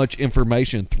that much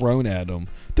information thrown at him,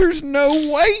 there's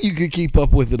no way you could keep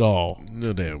up with it all.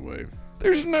 No damn way.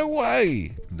 There's no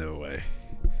way. No way.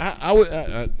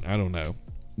 I don't know.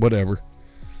 Whatever.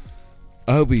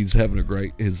 I hope he's having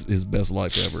his best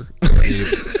life ever.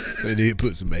 They need to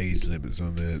put some age limits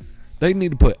on that. They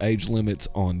need to put age limits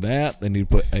on that. They need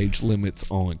to put age limits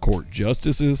on court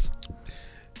justices.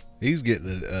 He's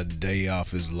getting a day off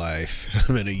his life.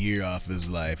 I mean, a year off his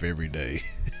life every day.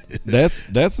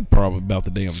 That's probably about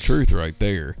the damn truth right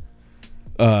there.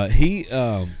 I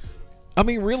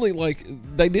mean, really, like,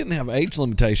 they didn't have age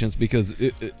limitations because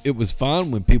it was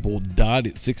fine when people died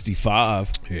at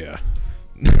 65. Yeah.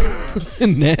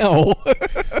 And now,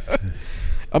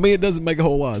 I mean, it doesn't make a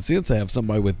whole lot of sense to have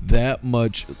somebody with that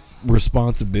much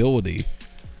responsibility.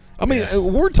 I mean,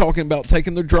 we're talking about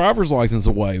taking their driver's license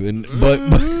away, but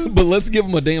let's give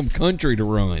them a damn country to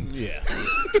run. Yeah.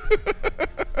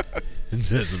 It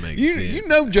doesn't make sense. You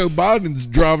know, Joe Biden's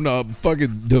driving a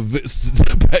fucking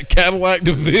Cadillac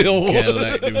DeVille.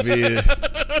 Cadillac DeVille.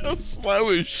 Slow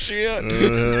as shit.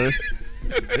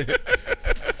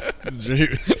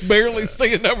 Barely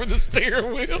seeing over the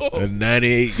steering wheel. A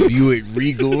 98 Buick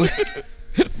Regal.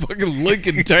 Fucking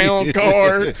Lincoln Town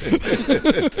car.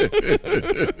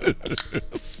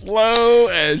 Slow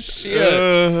as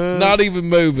shit. Not even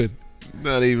moving.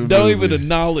 Not even Don't moving. even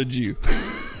acknowledge you.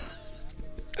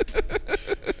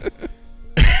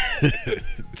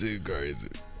 Too crazy.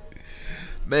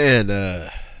 Man,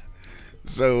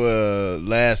 so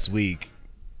last week,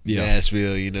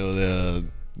 Nashville, you know,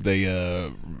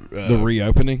 the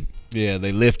reopening? Yeah,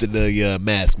 they lifted the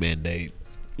mask mandate.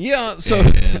 Yeah, so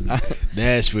and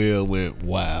Nashville went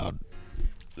wild.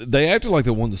 They acted like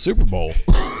they won the Super Bowl.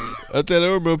 I tell you,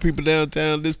 there were more people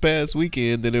downtown this past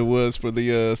weekend than it was for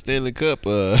the Stanley Cup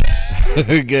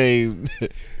game.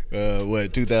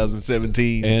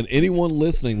 2017? And anyone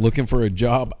listening looking for a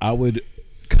job, I would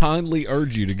kindly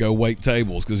urge you to go wait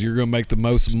tables because you're going to make the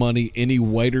most money any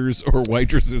waiters or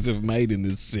waitresses have made in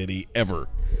this city ever.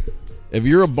 If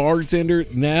you're a bartender,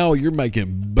 now you're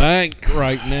making bank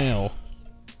right now.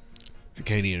 I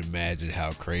can't even imagine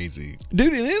how crazy.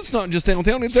 Dude, and it's not just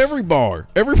downtown, it's every bar.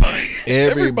 Every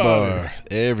bar.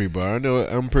 I know,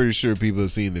 I'm pretty sure people have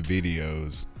seen the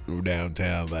videos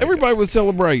downtown. Like, everybody was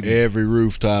celebrating. Every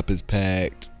rooftop is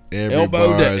packed. Every Elbow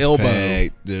bar to is elbow.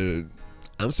 packed.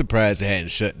 I'm surprised they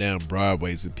hadn't shut down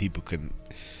Broadway so people could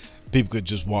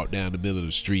just walk down the middle of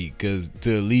the street, because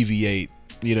to alleviate,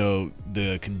 you know,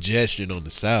 the congestion on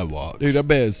the sidewalks. Dude, I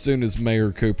bet as soon as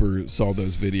Mayor Cooper saw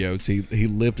those videos, he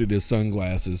lifted his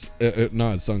sunglasses,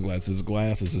 not his sunglasses, his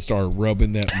glasses, and started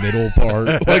rubbing that middle part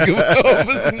like above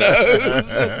his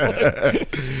nose.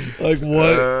 Like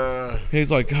what?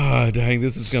 He's like, God dang,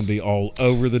 this is gonna be all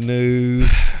over the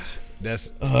news.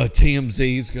 That's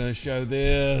TMZ's gonna show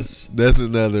this. That's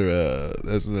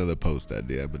another post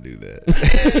idea. I'm gonna do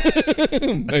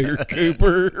that. Mayor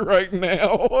Cooper right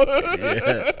now.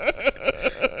 Yeah.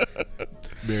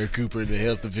 Mayor Cooper and the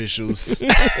health officials.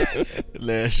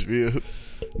 Nashville.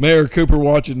 Mayor Cooper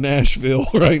watching Nashville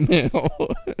right now.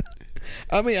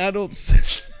 I mean, I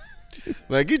don't.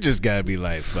 Like, you just gotta be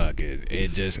like, fuck it.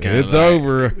 It just kind of it's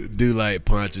over. Do like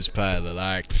Pontius Pilate.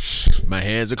 Like, my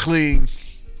hands are clean.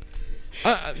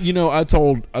 I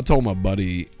told my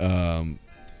buddy, on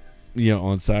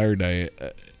Saturday,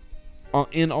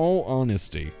 in all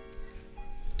honesty,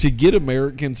 to get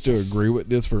Americans to agree with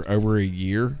this for over a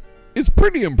year is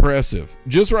pretty impressive.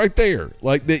 Just right there.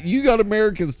 Like, that you got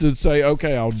Americans to say,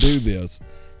 okay, I'll do this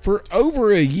for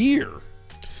over a year.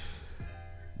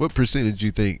 What percentage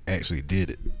you think actually did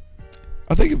it?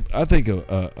 I think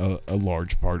a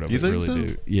large part of You it think really so?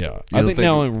 do. Yeah, You I don't think think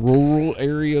now in rural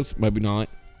areas, maybe not.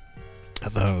 I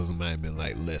thought it might have been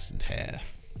like less than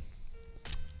half.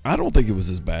 I don't think it was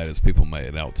as bad as people made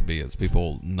it out to be. As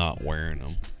people not wearing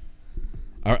them.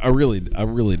 I really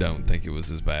don't think it was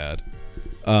as bad.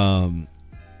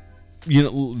 You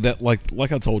know that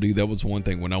like I told you, that was one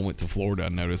thing when I went to Florida. I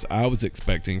noticed I was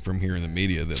expecting from here in the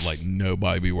media that like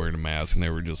nobody be wearing a mask, and they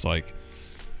were just like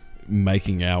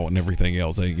making out and everything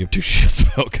else. They didn't give two shits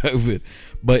about COVID,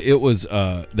 but it was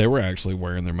they were actually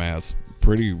wearing their masks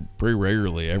pretty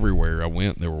regularly everywhere I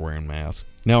went. They were wearing masks.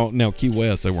 Now Key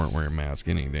West, they weren't wearing masks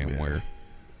any damn where.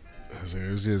 So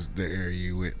it was just the area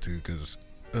you went to, because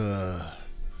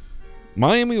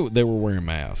Miami, they were wearing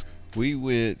masks. we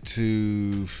went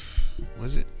to,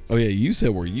 was it? Oh yeah, you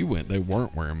said where you went, they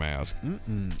weren't wearing masks.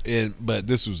 But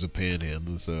this was a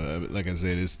panhandle, so like I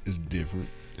said, it's different.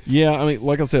 Yeah, I mean,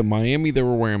 like I said, Miami, they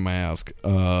were wearing masks.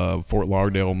 Fort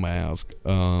Lauderdale, mask.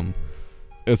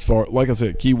 As far, like I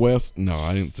said, Key West, no,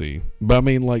 I didn't see. But I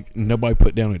mean, like, nobody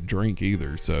put down a drink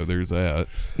either, so there's that.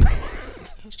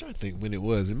 I was trying to think when it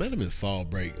was. It might have been fall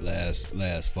break last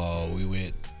fall. We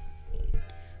went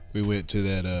to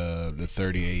that the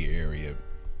 38 area.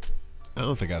 I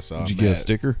don't think I saw. Did you get a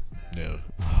sticker? No,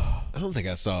 I don't think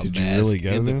I saw a Did you mask really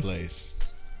go in the there? place.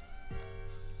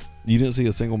 You didn't see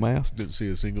a single mask? Didn't see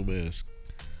a single mask.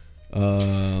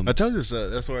 I told you so.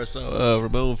 That's where I saw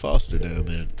Ramon Foster down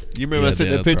there. You remember I sent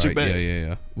that that's picture right. back?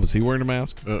 Yeah. Was he wearing a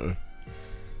mask?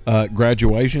 Uh-uh.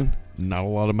 Graduation, not a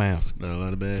lot of masks. Not a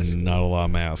lot of masks. Not a lot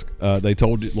of masks. They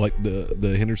told you, like,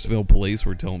 the Hendersonville police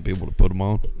were telling people to put them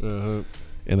on. Uh-huh.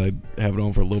 And they'd have it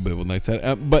on for a little bit when they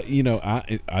said, but you know,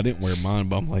 I didn't wear mine,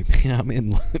 but I'm like, man, I'm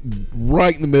in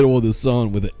right in the middle of the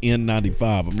sun with an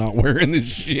N95. I'm not wearing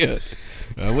this shit.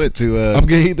 I went to I'm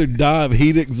gonna either die of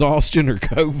heat exhaustion or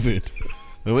COVID.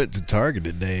 I went to Target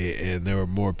today, and there were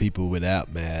more people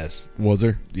without masks. Was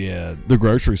there? Yeah, The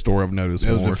grocery store, I've noticed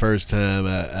that was more. the first time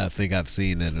I think I've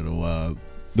seen that in a while.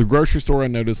 The grocery store, I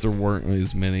noticed there weren't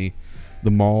as many.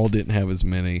 The mall didn't have as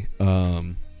many.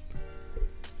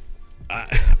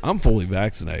 I'm fully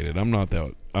vaccinated. I'm not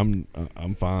that. I'm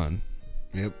fine.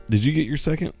 Yep, Did you get your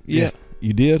second? Yeah.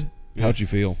 You did. Yeah. How'd you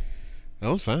feel? I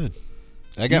was fine.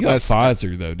 I You got got my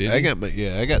Pfizer though, didn't you?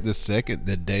 I got the second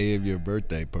the day of your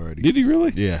birthday party. Did you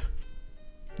really? Yeah,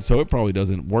 So it probably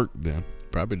doesn't work then.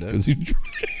 probably does. 'Cause you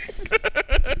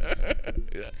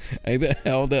ain't that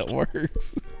how that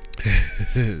works?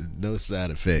 No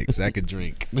side effects. I could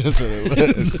drink. That's what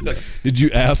it was. Did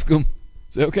you ask them?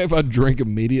 Is it okay if I drink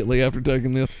immediately after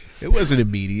taking this? It wasn't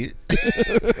immediate.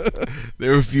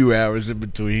 There were a few hours in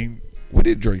between. We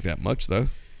didn't drink that much though.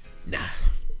 Nah,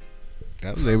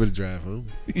 I was able to drive home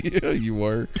Yeah, you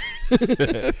were.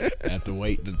 after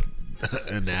waiting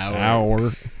an hour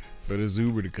Hour. for this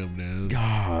Uber to come down.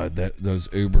 God, those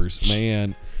Ubers,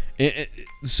 man.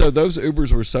 So those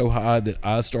Ubers were so high that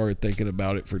I started thinking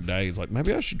about it for days. Like,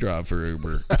 maybe I should drive for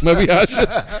Uber. Maybe I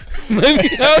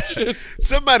should.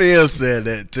 Somebody else said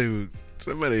that too.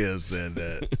 Somebody else said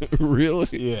that. Really?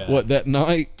 Yeah. What, that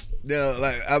night? No,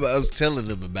 like I was telling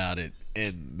them about it,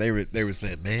 and they were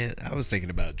saying, "Man, I was thinking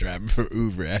about driving for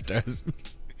Uber after I was,"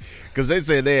 because they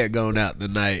said they had gone out a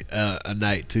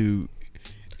night too,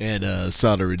 and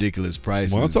saw the ridiculous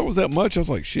prices. Well, I thought it was that much. I was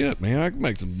like, shit, man, I can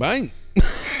make some bank.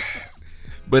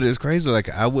 But it's crazy. Like,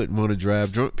 I wouldn't want to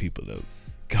drive drunk people though.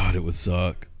 God, it would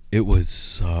suck. It would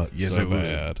suck Yes, so it would.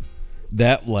 bad.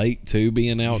 That late too,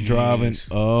 being out driving.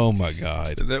 Oh my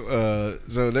God.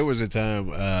 So there was a time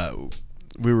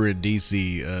we were in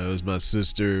DC. It was my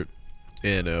sister,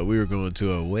 and we were going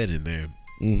to a wedding there.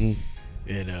 Mm-hmm.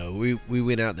 And we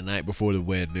went out the night before the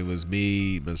wedding. It was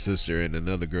me, my sister, and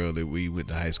another girl that we went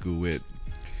to high school with.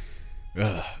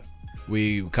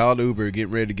 We called Uber,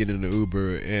 getting ready to get in the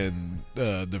Uber, and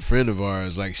the friend of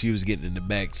ours, like, she was getting in the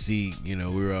back seat. You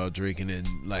know, we were all drinking, and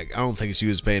like, I don't think she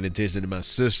was paying attention. And my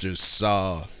sister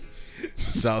saw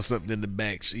something in the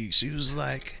back seat. She was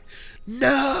like,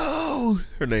 "No!"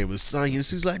 Her name was Sonya.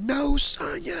 She was like, "No,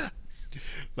 Sonya!"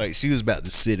 Like, she was about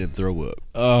to sit and throw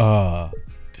up.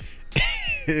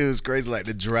 It was crazy. Like,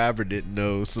 the driver didn't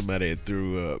know somebody had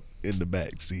threw up in the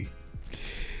back seat.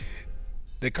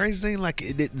 The crazy thing, like,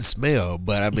 it didn't smell,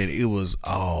 but I mean, it was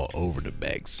all over the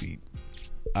back seat.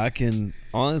 I can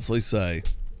honestly say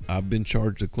I've been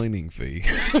charged a cleaning fee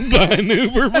by an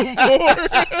Uber before.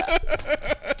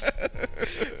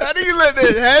 How do you let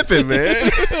that happen, man?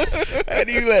 How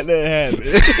do you let that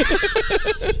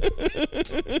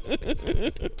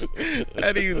happen?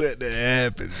 How do you let that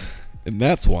happen? And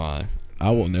that's why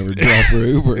I will never drive for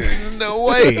Uber. There's no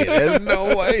way. There's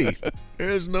no way.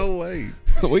 There's no way.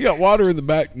 We got water in the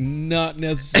back. Not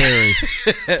necessary.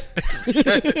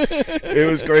 It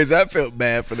was crazy. I felt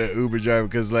bad for that Uber driver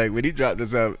because, like, when he dropped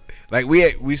us out, like,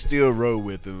 we still rode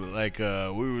with him. Like, we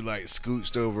were like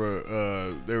scooched over.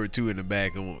 There were two in the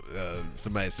back, and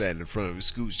somebody sat in the front. We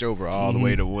scooched over all the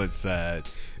way to one side,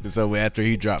 and so after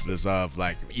he dropped us off,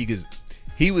 like,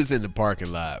 he was in the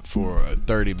parking lot for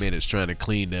 30 minutes trying to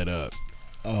clean that up.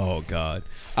 Oh God,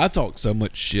 I talk so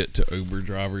much shit to Uber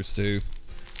drivers too.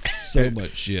 So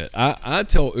much shit. I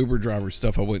tell Uber drivers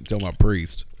stuff I wouldn't tell my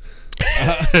priest.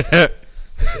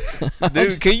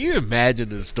 Dude, can you imagine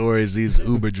the stories these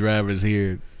Uber drivers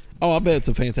hear? Oh, I bet it's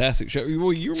a fantastic show.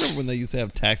 Well, you remember when they used to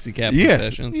have taxi cab Yeah,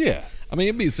 sessions? yeah. I mean,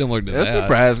 it'd be similar to That's that.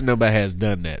 surprising nobody has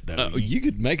done that though. You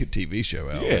could make a TV show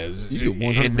out of Yeah, it. You could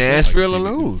 100% in Nashville make a TV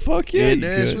alone. Fuck yeah, in you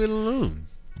could. Nashville alone.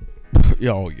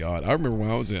 Oh God, I remember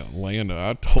when I was in Atlanta.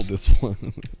 I told this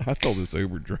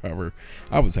Uber driver,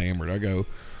 I was hammered. I go,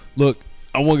 look,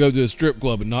 I want to go to a strip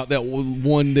club, and not that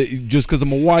one that just because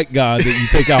I'm a white guy that you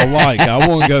think I like. I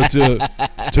want to go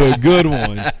to a good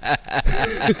one.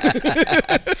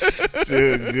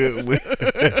 To a good one.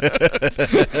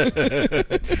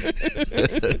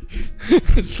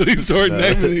 So he started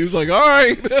naming it. He was like, all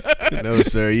right. No,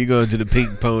 sir, you going to the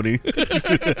Pink Pony.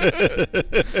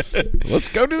 Let's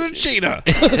go to the Cheetah.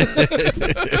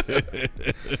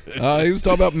 He was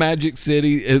talking about Magic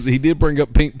City. He did bring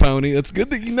up Pink Pony. That's good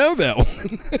that you know that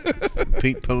one.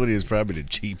 Pink Pony is probably the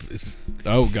cheapest.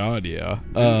 Oh God, yeah.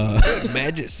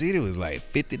 Magic City was like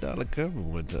 $50 cover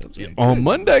one time. So On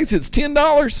Mondays, it's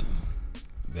 $10.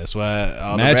 that's why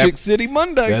all Magic City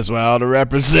Monday. That's why all the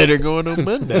rappers say they're going on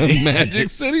Monday. Magic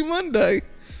City Monday.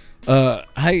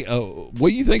 Hey, what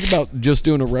do you think about just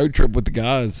doing a road trip with the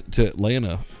guys to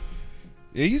Atlanta?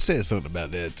 Yeah, you said something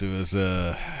about that to us.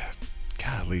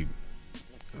 Golly,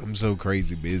 I'm so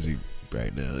crazy busy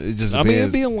right now. It just I depends. mean,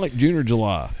 it'd be in like June or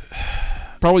July.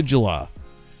 Probably July.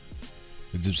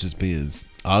 It just depends.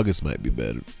 August might be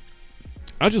better.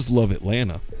 I just love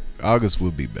Atlanta. August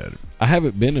will be better. I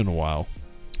haven't been in a while.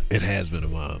 It has been a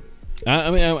while.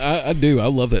 I do. I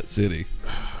love that city.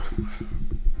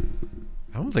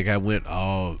 I don't think I went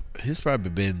all. It's probably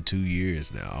been 2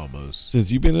 years now, almost.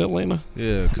 Since you've been in Atlanta?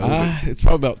 Yeah, COVID. It's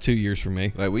probably about 2 years for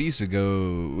me. Like we used to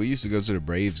go to the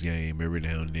Braves game every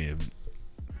now and then.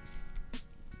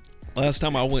 Last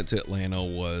time I went to Atlanta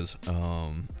was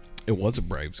it was a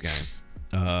Braves game.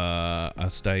 I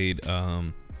stayed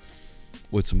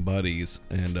with some buddies,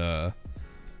 and I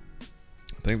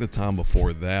think the time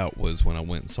before that was when I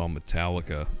went and saw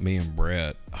Metallica. Me and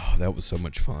Brett. Oh, that was so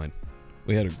much fun.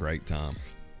 We had a great time.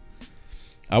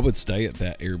 I would stay at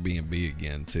that Airbnb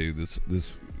again too.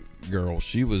 This girl,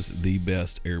 she was the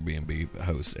best Airbnb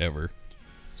host ever.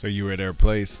 So you were at her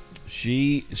place?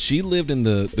 She lived in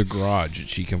the garage that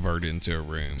she converted into a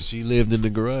room. She lived in the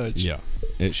garage? Yeah.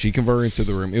 She converted into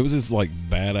the room. It was this like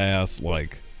badass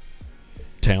like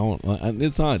town.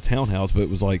 It's not a townhouse, but it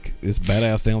was like this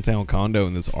badass downtown condo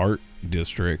in this art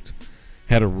district.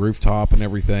 Had a rooftop and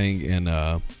everything,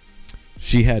 and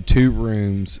she had 2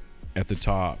 rooms at the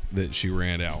top that she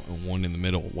ran out and one in the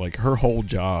middle. Like her whole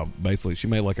job, basically, she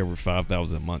made like over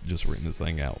 $5,000 a month just renting this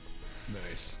thing out.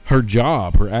 Nice. Her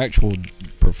job, her actual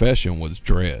profession was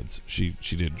dreads. She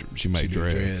made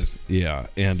dreads. Yeah,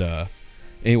 and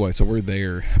anyway, so we're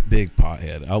there. Big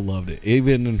pothead. I loved it.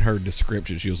 Even in her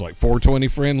description, she was like 420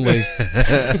 friendly.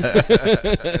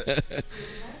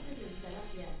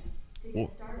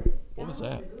 What was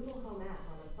that?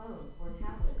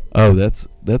 Oh, that's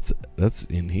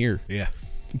in here. Yeah.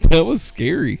 That was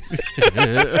scary.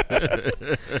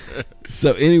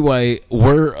 So anyway,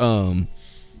 we're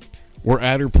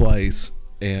at her place,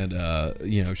 and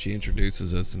she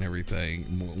introduces us and everything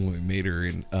when we meet her,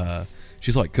 and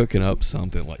she's like cooking up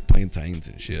something like plantains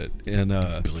and shit, and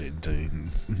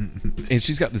plantains. and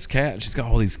she's got this cat, and she's got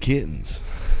all these kittens.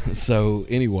 So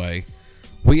anyway,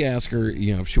 we ask her,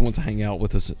 if she wants to hang out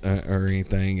with us or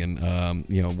anything, and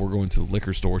we're going to the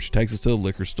liquor store. She takes us to the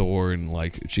liquor store, and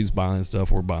like she's buying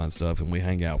stuff, we're buying stuff, and we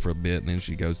hang out for a bit, and then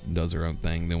she goes and does her own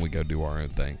thing. Then we go do our own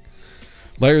thing.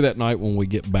 Later that night, when we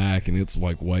get back, and it's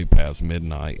like way past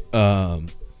midnight,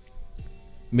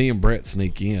 me and Brett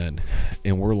sneak in,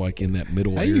 and we're like in that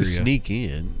middle area. How you sneak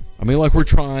in? I mean, like we're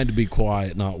trying to be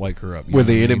quiet, not wake her up. Was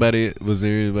there anybody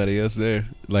else there?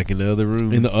 Like in the other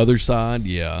rooms? In the other side,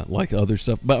 yeah, like other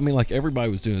stuff. But I mean, like everybody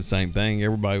was doing the same thing.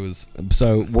 Everybody was,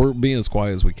 so we're being as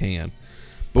quiet as we can.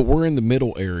 But we're in the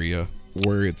middle area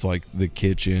where it's like the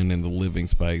kitchen and the living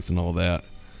space and all that.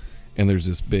 And there's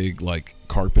this big like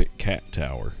carpet cat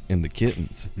tower and the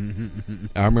kittens.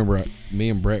 I remember me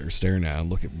and Brett are staring at it. I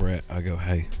look at Brett. I go,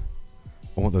 hey,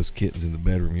 I want those kittens in the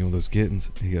bedroom. You want those kittens?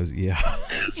 He goes, yeah.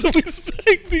 So we just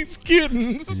take these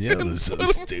kittens. Yeah, and that's so put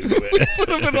 'em- stupid. Put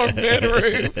them in our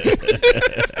bedroom.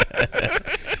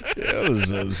 That was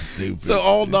so stupid. So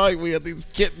all night we had these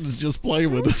kittens just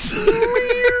playing with us.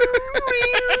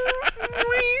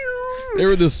 They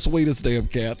were the sweetest damn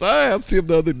cats. I asked him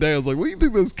the other day, I was like, what do you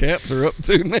think those cats are up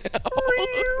to now?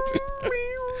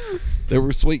 They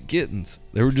were sweet kittens.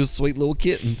 They were just sweet little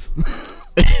kittens.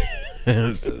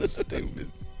 so stupid.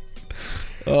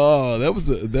 Oh, that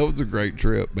was a great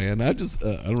trip, man. I just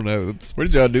I don't know. It's What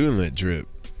did y'all do on that trip?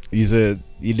 You said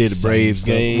you did a Braves same stuff.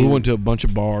 game. We went to a bunch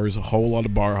of bars, a whole lot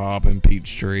of bar hopping,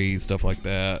 Peachtree, stuff like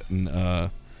that,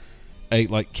 and ate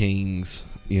like kings.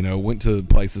 You know, went to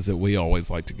places that we always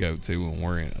like to go to when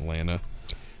we're in Atlanta.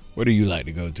 What do you like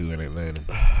to go to in Atlanta?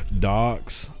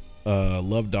 Docks,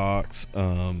 love Docks,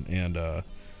 and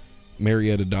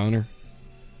Marietta Diner.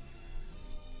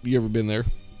 You ever been there?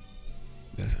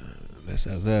 That's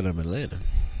outside of Atlanta.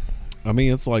 I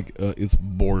mean, it's like it's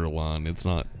borderline. It's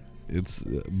not. It's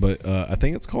but I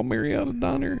think it's called Marietta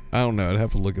Diner. I don't know. I'd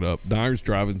have to look it up. Diners,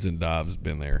 Drive-ins, and Dives has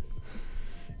been there,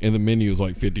 and the menu is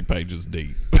like 50 pages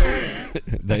deep.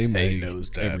 They make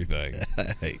everything.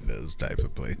 I hate those type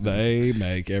of places. They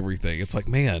make everything. It's like,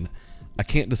 man, I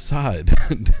can't decide.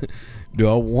 Do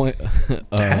I want?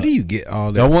 How do you get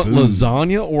all Do I that? want food?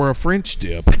 lasagna or a French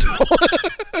dip? Or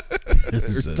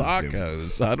So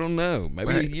tacos? I don't know. Maybe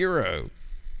a Right. gyro.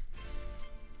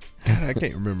 God, I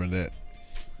can't remember that.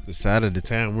 The side of the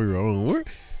town we were on.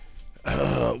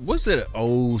 What's that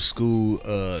old school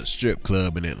strip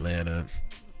club in Atlanta?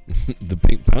 The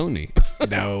Pink Pony.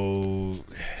 No.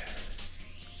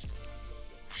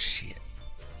 Shit.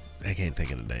 I can't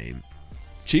think of the name.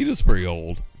 Cheetah's pretty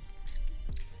old.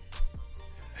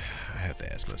 I have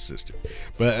to ask my sister.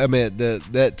 But I mean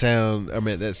that town,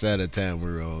 that side of town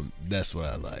we were on, that's what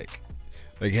I like.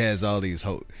 Like has all these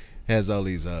hole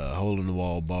in the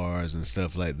wall bars and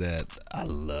stuff like that. I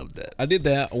love that. I did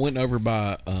that. I went over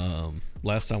by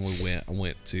last time we went. I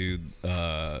went to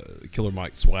Killer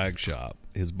Mike's swag shop,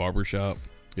 his barber shop.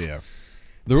 Yeah.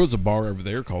 There was a bar over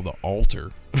there called the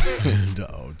Altar, The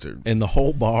altar. and the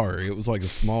whole bar, it was like a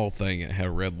small thing. It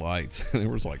had red lights. There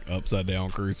was like upside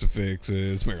down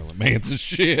crucifixes, Marilyn Manson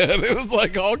shit. It was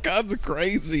like all kinds of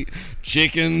crazy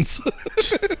chickens,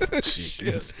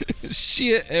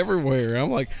 shit everywhere. I'm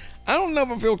like, I don't know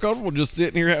if I feel comfortable just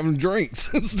sitting here having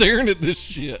drinks and staring at this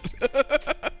shit.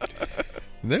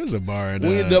 There was a bar in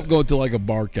We ended up going to like a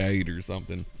barcade or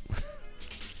something.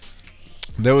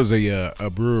 there was a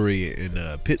brewery in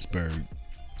Pittsburgh.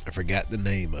 I forgot the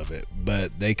name of it,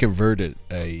 but they converted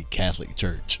a Catholic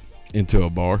church Into a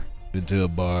bar. into a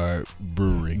bar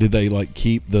brewery. Did they like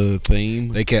keep the theme?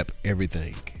 They kept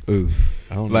everything. Ooh,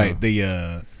 I don't know. Like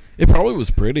the It probably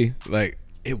was pretty. like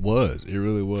it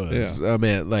really was. Yeah. I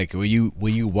mean, like when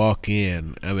you walk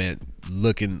in, I mean,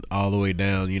 looking all the way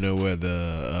down, you know, where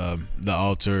the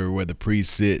altar, where the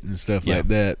priests sit and stuff Yeah. like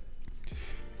that.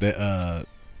 The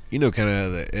you know, kind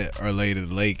of Our Lady of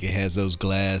the Lake. It has those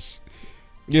glass.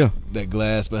 Yeah. That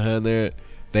glass behind there,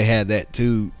 they had that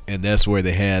too, and that's where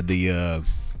they had the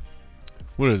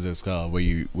what is this called? Where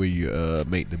you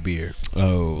make the beer.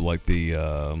 Oh, like the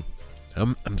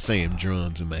I'm saying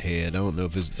drums in my head. I don't know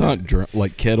if it's not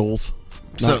like kettles.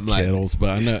 Something Not like kettles, but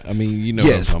I know. I mean, you know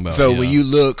yes. what I'm talking about. So yeah.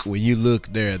 when you look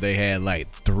there, they had like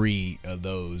 3 of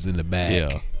those in the back.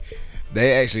 Yeah.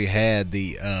 They actually had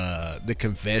the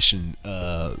confession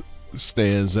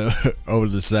stands over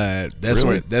the side.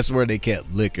 Really? That's where they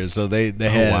kept liquor. So they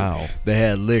had wow. they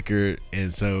had liquor,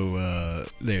 and so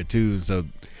there too. So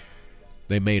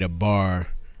they made a bar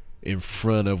in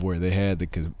front of where they had the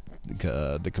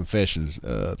confessions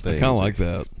thing. I kind of like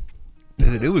that.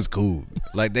 Dude, it was cool.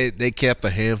 Like they kept a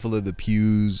handful of the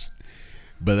pews,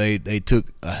 but they took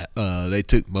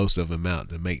most of them out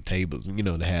to make tables, you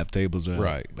know, to have tables around.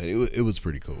 Right. But it was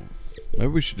pretty cool. Maybe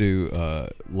we should do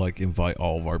like invite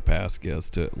all of our past guests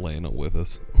to Atlanta with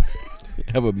us.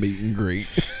 Have a meet and greet.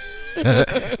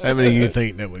 How many do you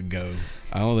think that would go?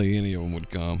 I don't think any of them would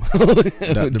come.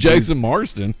 Dr. Jason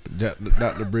Marston.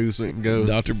 Dr. Bruce wouldn't go.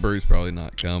 Dr. Bruce probably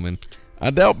not coming. I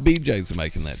doubt BJ's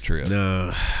making that trip.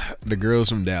 No, the girls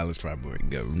from Dallas probably wouldn't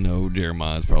go. No,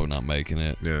 Jeremiah's probably not making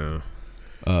it. No,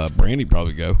 Brandy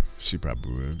probably go. she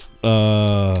probably would.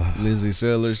 Lindsay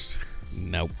Sellers.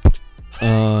 Nope.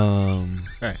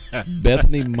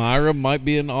 Bethany Myra might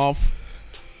be an off.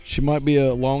 She might be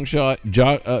a long shot.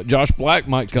 Josh Black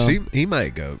might come. He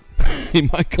might go. He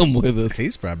might come with us.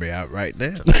 He's probably out right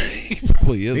now. He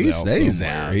probably is. He out stays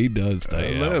somewhere. out. He does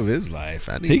stay I out. love his life.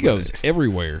 He goes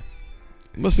everywhere.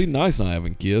 It must be nice not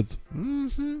having kids.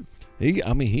 Mm-hmm.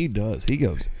 He does. He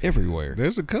goes everywhere.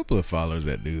 There's a couple of followers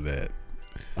that do that.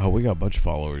 Oh, we got a bunch of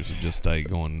followers that just stay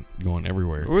going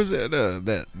everywhere. Where's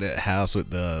that house with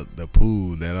the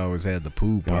pool that always had the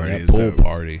pool God, party? that pool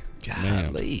party. Man,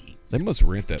 Golly. they must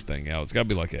rent that thing out. It's got to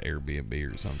be like an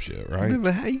Airbnb or some shit, right? Remember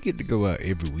how you get to go out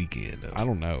every weekend though? I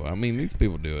don't know. I mean, these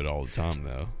people do it all the time,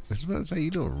 though. That's what I say.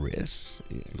 You don't rest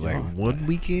like no, one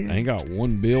weekend. I ain't got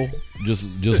one bill, just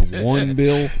one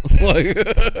bill. Like,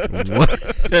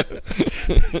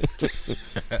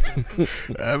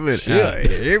 I've been out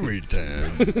every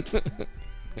time.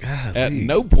 at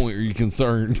no point are you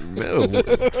concerned. No,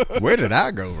 where did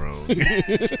I go wrong?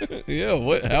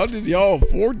 Yeah, how did y'all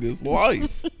afford this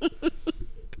life?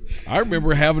 I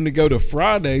remember having to go to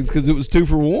Fridays because it was 2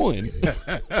 for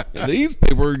 $1. These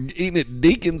people are eating at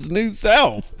Deacon's New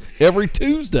South every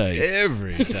Tuesday.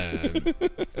 Every time.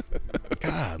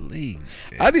 Golly.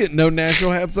 I didn't know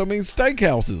Nashville had so many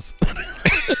steakhouses.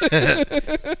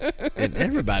 And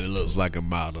everybody looks like a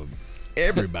model.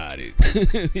 Everybody.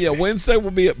 Yeah, Wednesday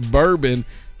will be at Bourbon,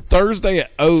 Thursday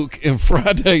at Oak, and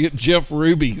Friday at Jeff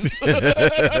Ruby's.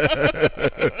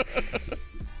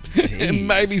 And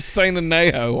maybe St.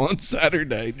 Anejo on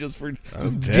Saturday just for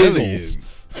giggles.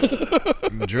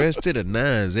 Dressed to the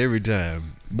nines every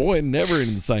time. Boy, never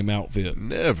in the same outfit.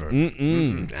 Never.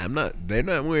 I'm not. They're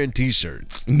not wearing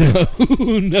t-shirts. No,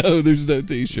 there's no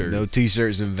t-shirts. No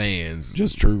t-shirts and Vans.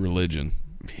 Just True Religion.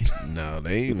 No,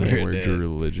 they ain't They wearing wear that. True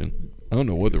Religion. I don't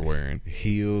know what they're wearing.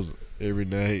 Heels every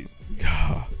night.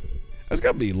 God, that's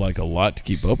got to be like a lot to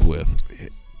keep up with.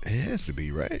 It has to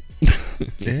be, right?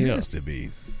 It Yeah. has to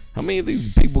be. How many of these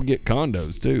people get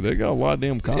condos too? They got a lot of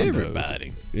damn condos.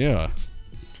 Everybody. Yeah.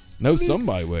 Know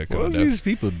somebody with a What condo. do these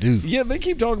people do? Yeah, they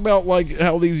keep talking about like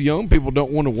how these young people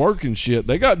don't want to work and shit.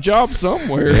 They got jobs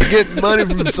somewhere. They get money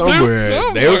from somewhere.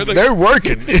 somewhere. They're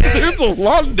working. There's a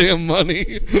lot of damn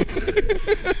money.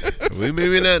 We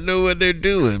maybe not know what they're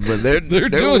doing, but they're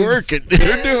doing working.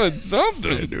 They're doing They're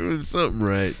something. doing something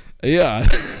right. Yeah,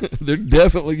 they're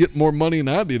definitely getting more money than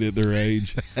I did at their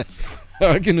age.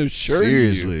 I can assure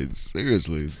you.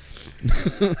 Seriously.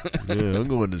 Yeah, I'm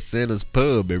going to Santa's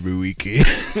Pub every weekend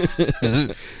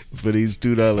for these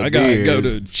 $2 beers. I gotta go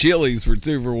to Chili's for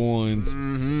 2 for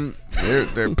 $1s.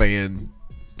 They're paying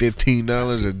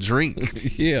 $15 a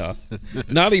drink. Yeah,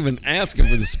 not even asking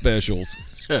for the specials.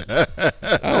 I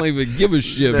don't even give a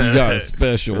shit if you got a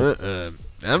special.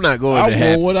 I'm not going I to want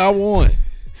happy. what I want.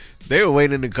 They were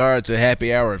waiting in the car till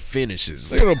happy hour finishes.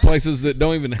 There are places that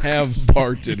don't even have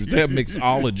bartenders. They have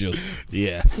mixologists.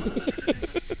 Yeah.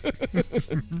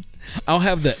 I'll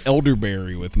have the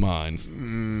elderberry with mine.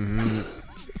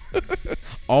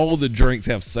 All of the drinks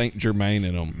have Saint Germain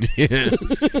in them.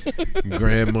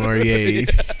 Grand Marnier.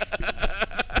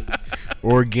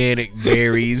 Organic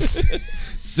berries.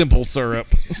 Simple syrup.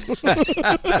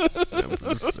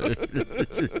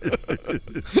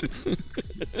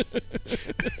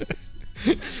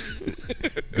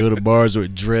 Go to bars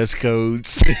with dress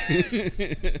codes.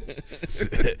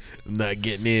 I'm not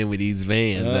getting in with these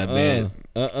Vans, I bet.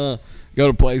 Go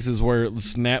to places where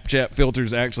Snapchat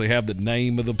filters actually have the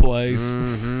name of the place.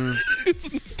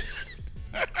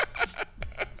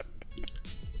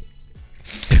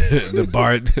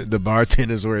 The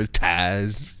bartenders wear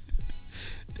ties.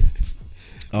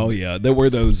 Oh yeah, they wear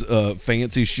those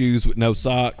fancy shoes with no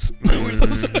socks.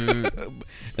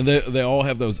 And they all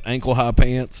have those ankle high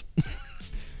pants.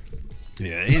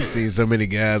 Yeah, I ain't seen so many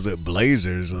guys with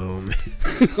blazers on.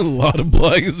 A lot of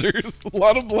blazers. A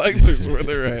lot of blazers where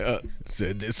they're at.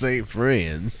 Said this ain't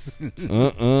Friends.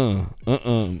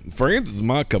 Friends is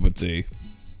my cup of tea.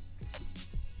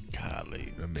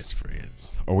 Golly, I miss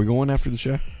Friends. Are we going after the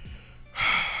show?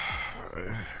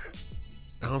 I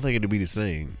don't think it'll be the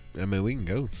same. I mean, we can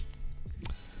go.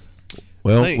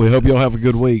 Well, we hope y'all have a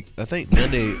good week. I think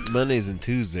Mondays and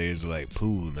Tuesdays are like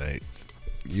pool nights.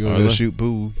 You want Are to go they? shoot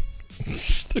pool?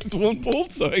 There's one pool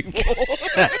table.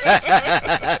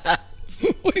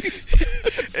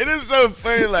 It is so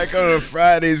funny, like on a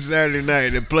Friday, Saturday night,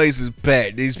 the place is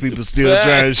packed. These people still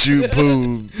trying to shoot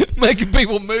pool. Making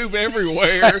people move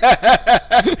everywhere.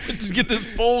 Just get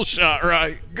this pool shot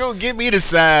right. Go get me the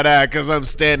side eye because I'm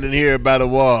standing here by the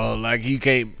wall. Like you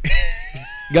can't.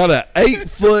 Got a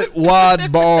 8-foot wide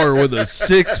bar with a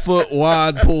 6-foot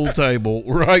wide pool table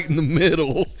right in the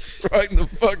middle. Right in the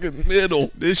fucking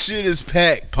middle. This shit is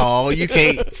packed, Paul. You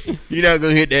can't. You're not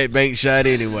gonna hit that bank shot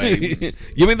anyway.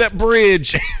 Give me that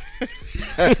bridge.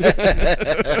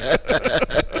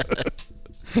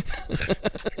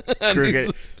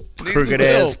 Crooked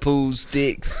ass pool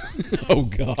sticks. Oh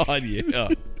God, yeah.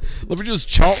 Let me just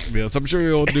chalk this. I'm sure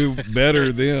it'll do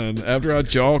better then. After I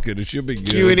chalk it, it should be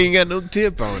good. You ain't even got no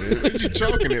tip on it. What you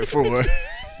chalking it for?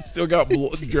 Still got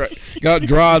got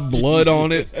dried blood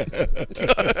on it.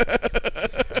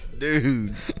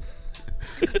 Dude.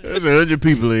 There's 100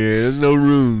 people in here. There's no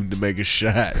room to make a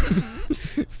shot.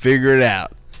 Figure it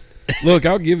out. Look,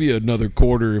 I'll give you another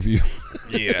quarter if you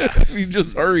Yeah. if you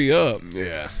just hurry up.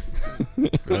 Yeah.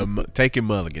 Take your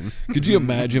mulligan. Could you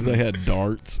imagine if they had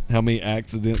darts? How many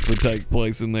accidents would take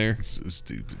place in there? So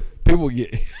stupid. People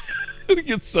would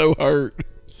get so hurt.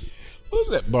 What was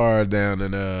that bar down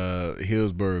in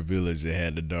Hillsborough Village that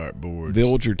had the dart boards?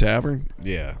 Villager Tavern?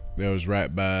 Yeah. That was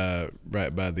right by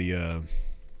the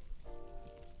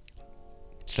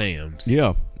Sam's.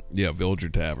 Yeah. Yeah, Villager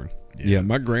Tavern. Yeah,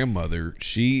 my grandmother,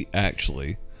 she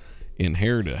actually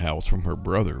inherited a house from her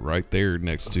brother right there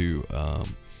next to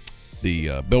the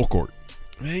Belcourt.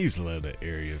 Man, I used to love that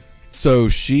area. So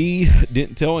she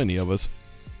didn't tell any of us,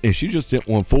 and she just didn't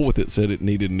want to fool with it. Said it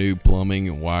needed new plumbing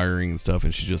and wiring and stuff,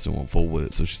 and she just didn't want to fool with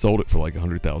it. So she sold it for like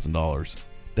 $100,000.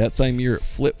 That same year, it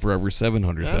flipped for over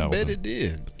 $700,000. I bet it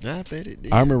did.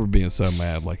 I remember being so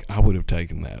mad. Like, I would have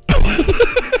taken that.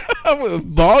 I would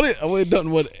have bought it. I would have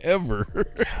done whatever.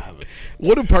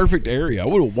 What a perfect area. I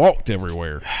would have walked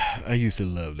everywhere. I used to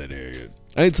love that area.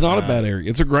 It's not a bad area.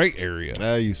 It's a great area.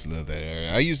 I used to love that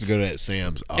area. I used to go to that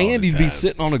Sam's all And the you'd time. be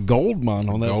sitting on a gold mine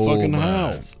on that Gold fucking mine.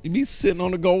 house. You'd be sitting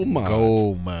on a gold mine.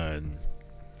 Gold mine.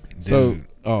 Dude. So,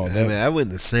 I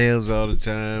went to Sam's all the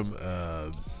time.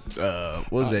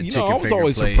 What was that chicken I was finger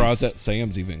always place? surprised that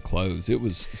Sam's even closed. It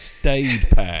was stayed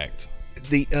packed.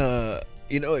 It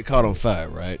caught on fire,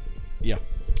 right? Yeah.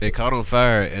 It caught on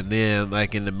fire, and then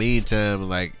like in the meantime,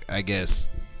 like I guess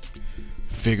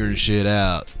figuring shit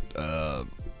out,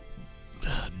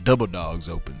 Double Dogs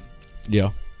open, Yeah.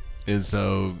 and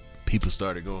so people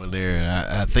started going there, and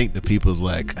I think the people's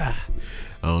like, I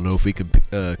don't know if we can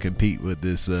compete with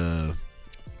this Double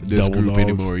group Dogs.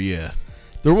 anymore. Yeah,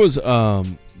 There was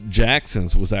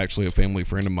Jackson's was actually a family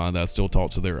friend of mine that I still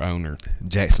talk to their owner.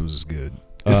 Jackson's is good.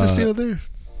 Is it still there?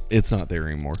 It's not there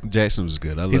anymore. Jackson's is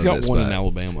good. I love He's got that one spot. in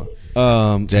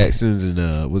Alabama. Jackson's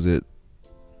and was it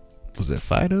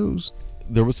Fido's?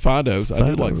 There was Fido's. I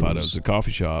did like Fido's. Fido's, a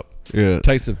coffee shop. Yeah.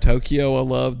 Taste of Tokyo, I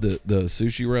loved the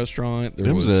sushi restaurant.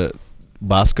 There was a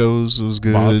Bosco's was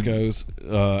good. Bosco's.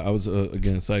 I was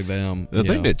gonna say them. I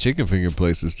think that chicken finger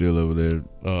place is still over there.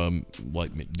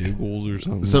 Like McDougal's or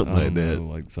something. Something I like don't that. know,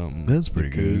 like something. That's pretty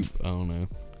The good. Coop, I don't know.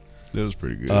 That was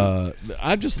pretty good.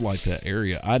 I just like that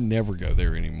area. I never go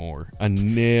there anymore. I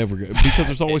never go because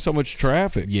there's always so much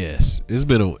traffic. Yes, it's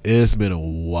been a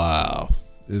while.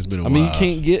 It's been a while. I mean, you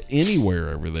can't get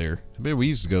anywhere over there. I remember we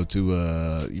used to go to.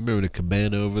 You remember the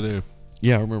Cabana over there?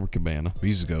 Yeah, I remember Cabana. We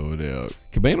used to go over there.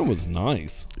 Cabana was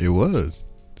nice. It was.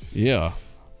 Yeah,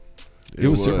 it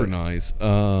was super nice.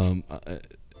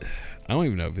 I don't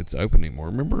even know if it's open anymore.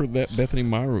 Remember that Bethany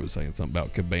Myra was saying something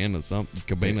about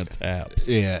Cabana Taps.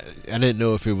 Yeah, I didn't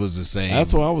know if it was the same.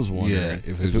 That's what I was wondering. Yeah,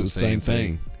 if it was the same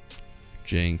thing.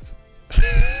 Jinx.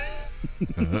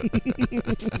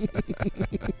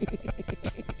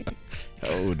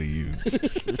 How old are you?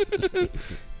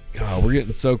 God, we're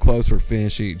getting so close. We're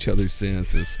finishing each other's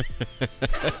sentences.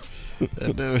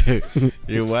 I know.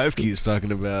 Your wife keeps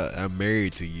talking about I'm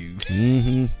married to you.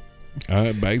 Mm-hmm.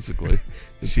 Basically,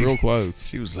 it's real close.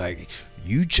 She was like,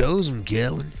 "You chose him,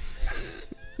 Kellen."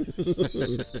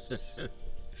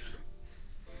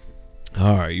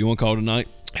 All right, you want to call tonight?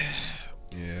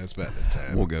 Yeah, it's about that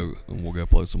time. We'll go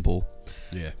play some pool.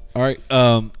 Yeah. All right.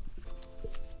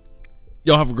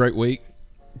 Y'all have a great week.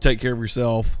 Take care of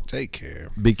yourself. Take care.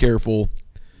 Be careful.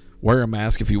 Wear a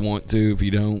mask if you want to. If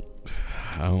you don't,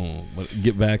 I don't know. But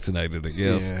get vaccinated, I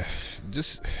guess. Yeah.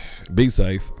 Just Be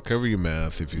safe. cover your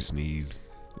mouth if you sneeze.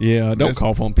 Yeah, don't That's-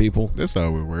 cough on people. That's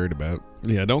all we're worried about.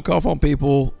 Yeah, don't cough on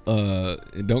people.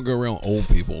 And don't go around old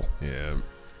people Yeah.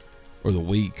 or the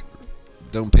weak.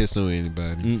 Don't piss on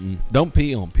anybody. Don't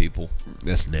pee on people.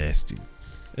 That's nasty.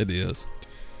 It is.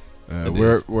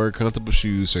 Wear comfortable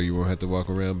shoes so you won't have to walk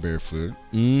around barefoot.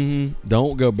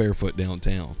 Don't go barefoot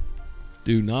downtown.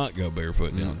 Do not go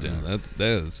barefoot downtown. That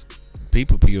is.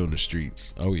 People pee on the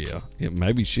streets. Oh yeah. It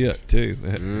may be shit too.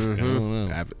 I don't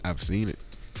know. I've seen it.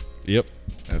 Yep.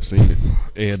 I've seen it.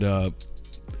 And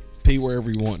pee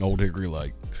wherever you want in Old Hickory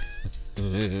Lake.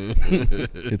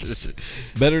 It's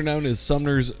better known as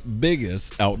Sumner's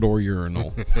biggest outdoor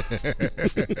urinal.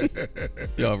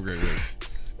 Y'all have a great week.